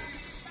or principals.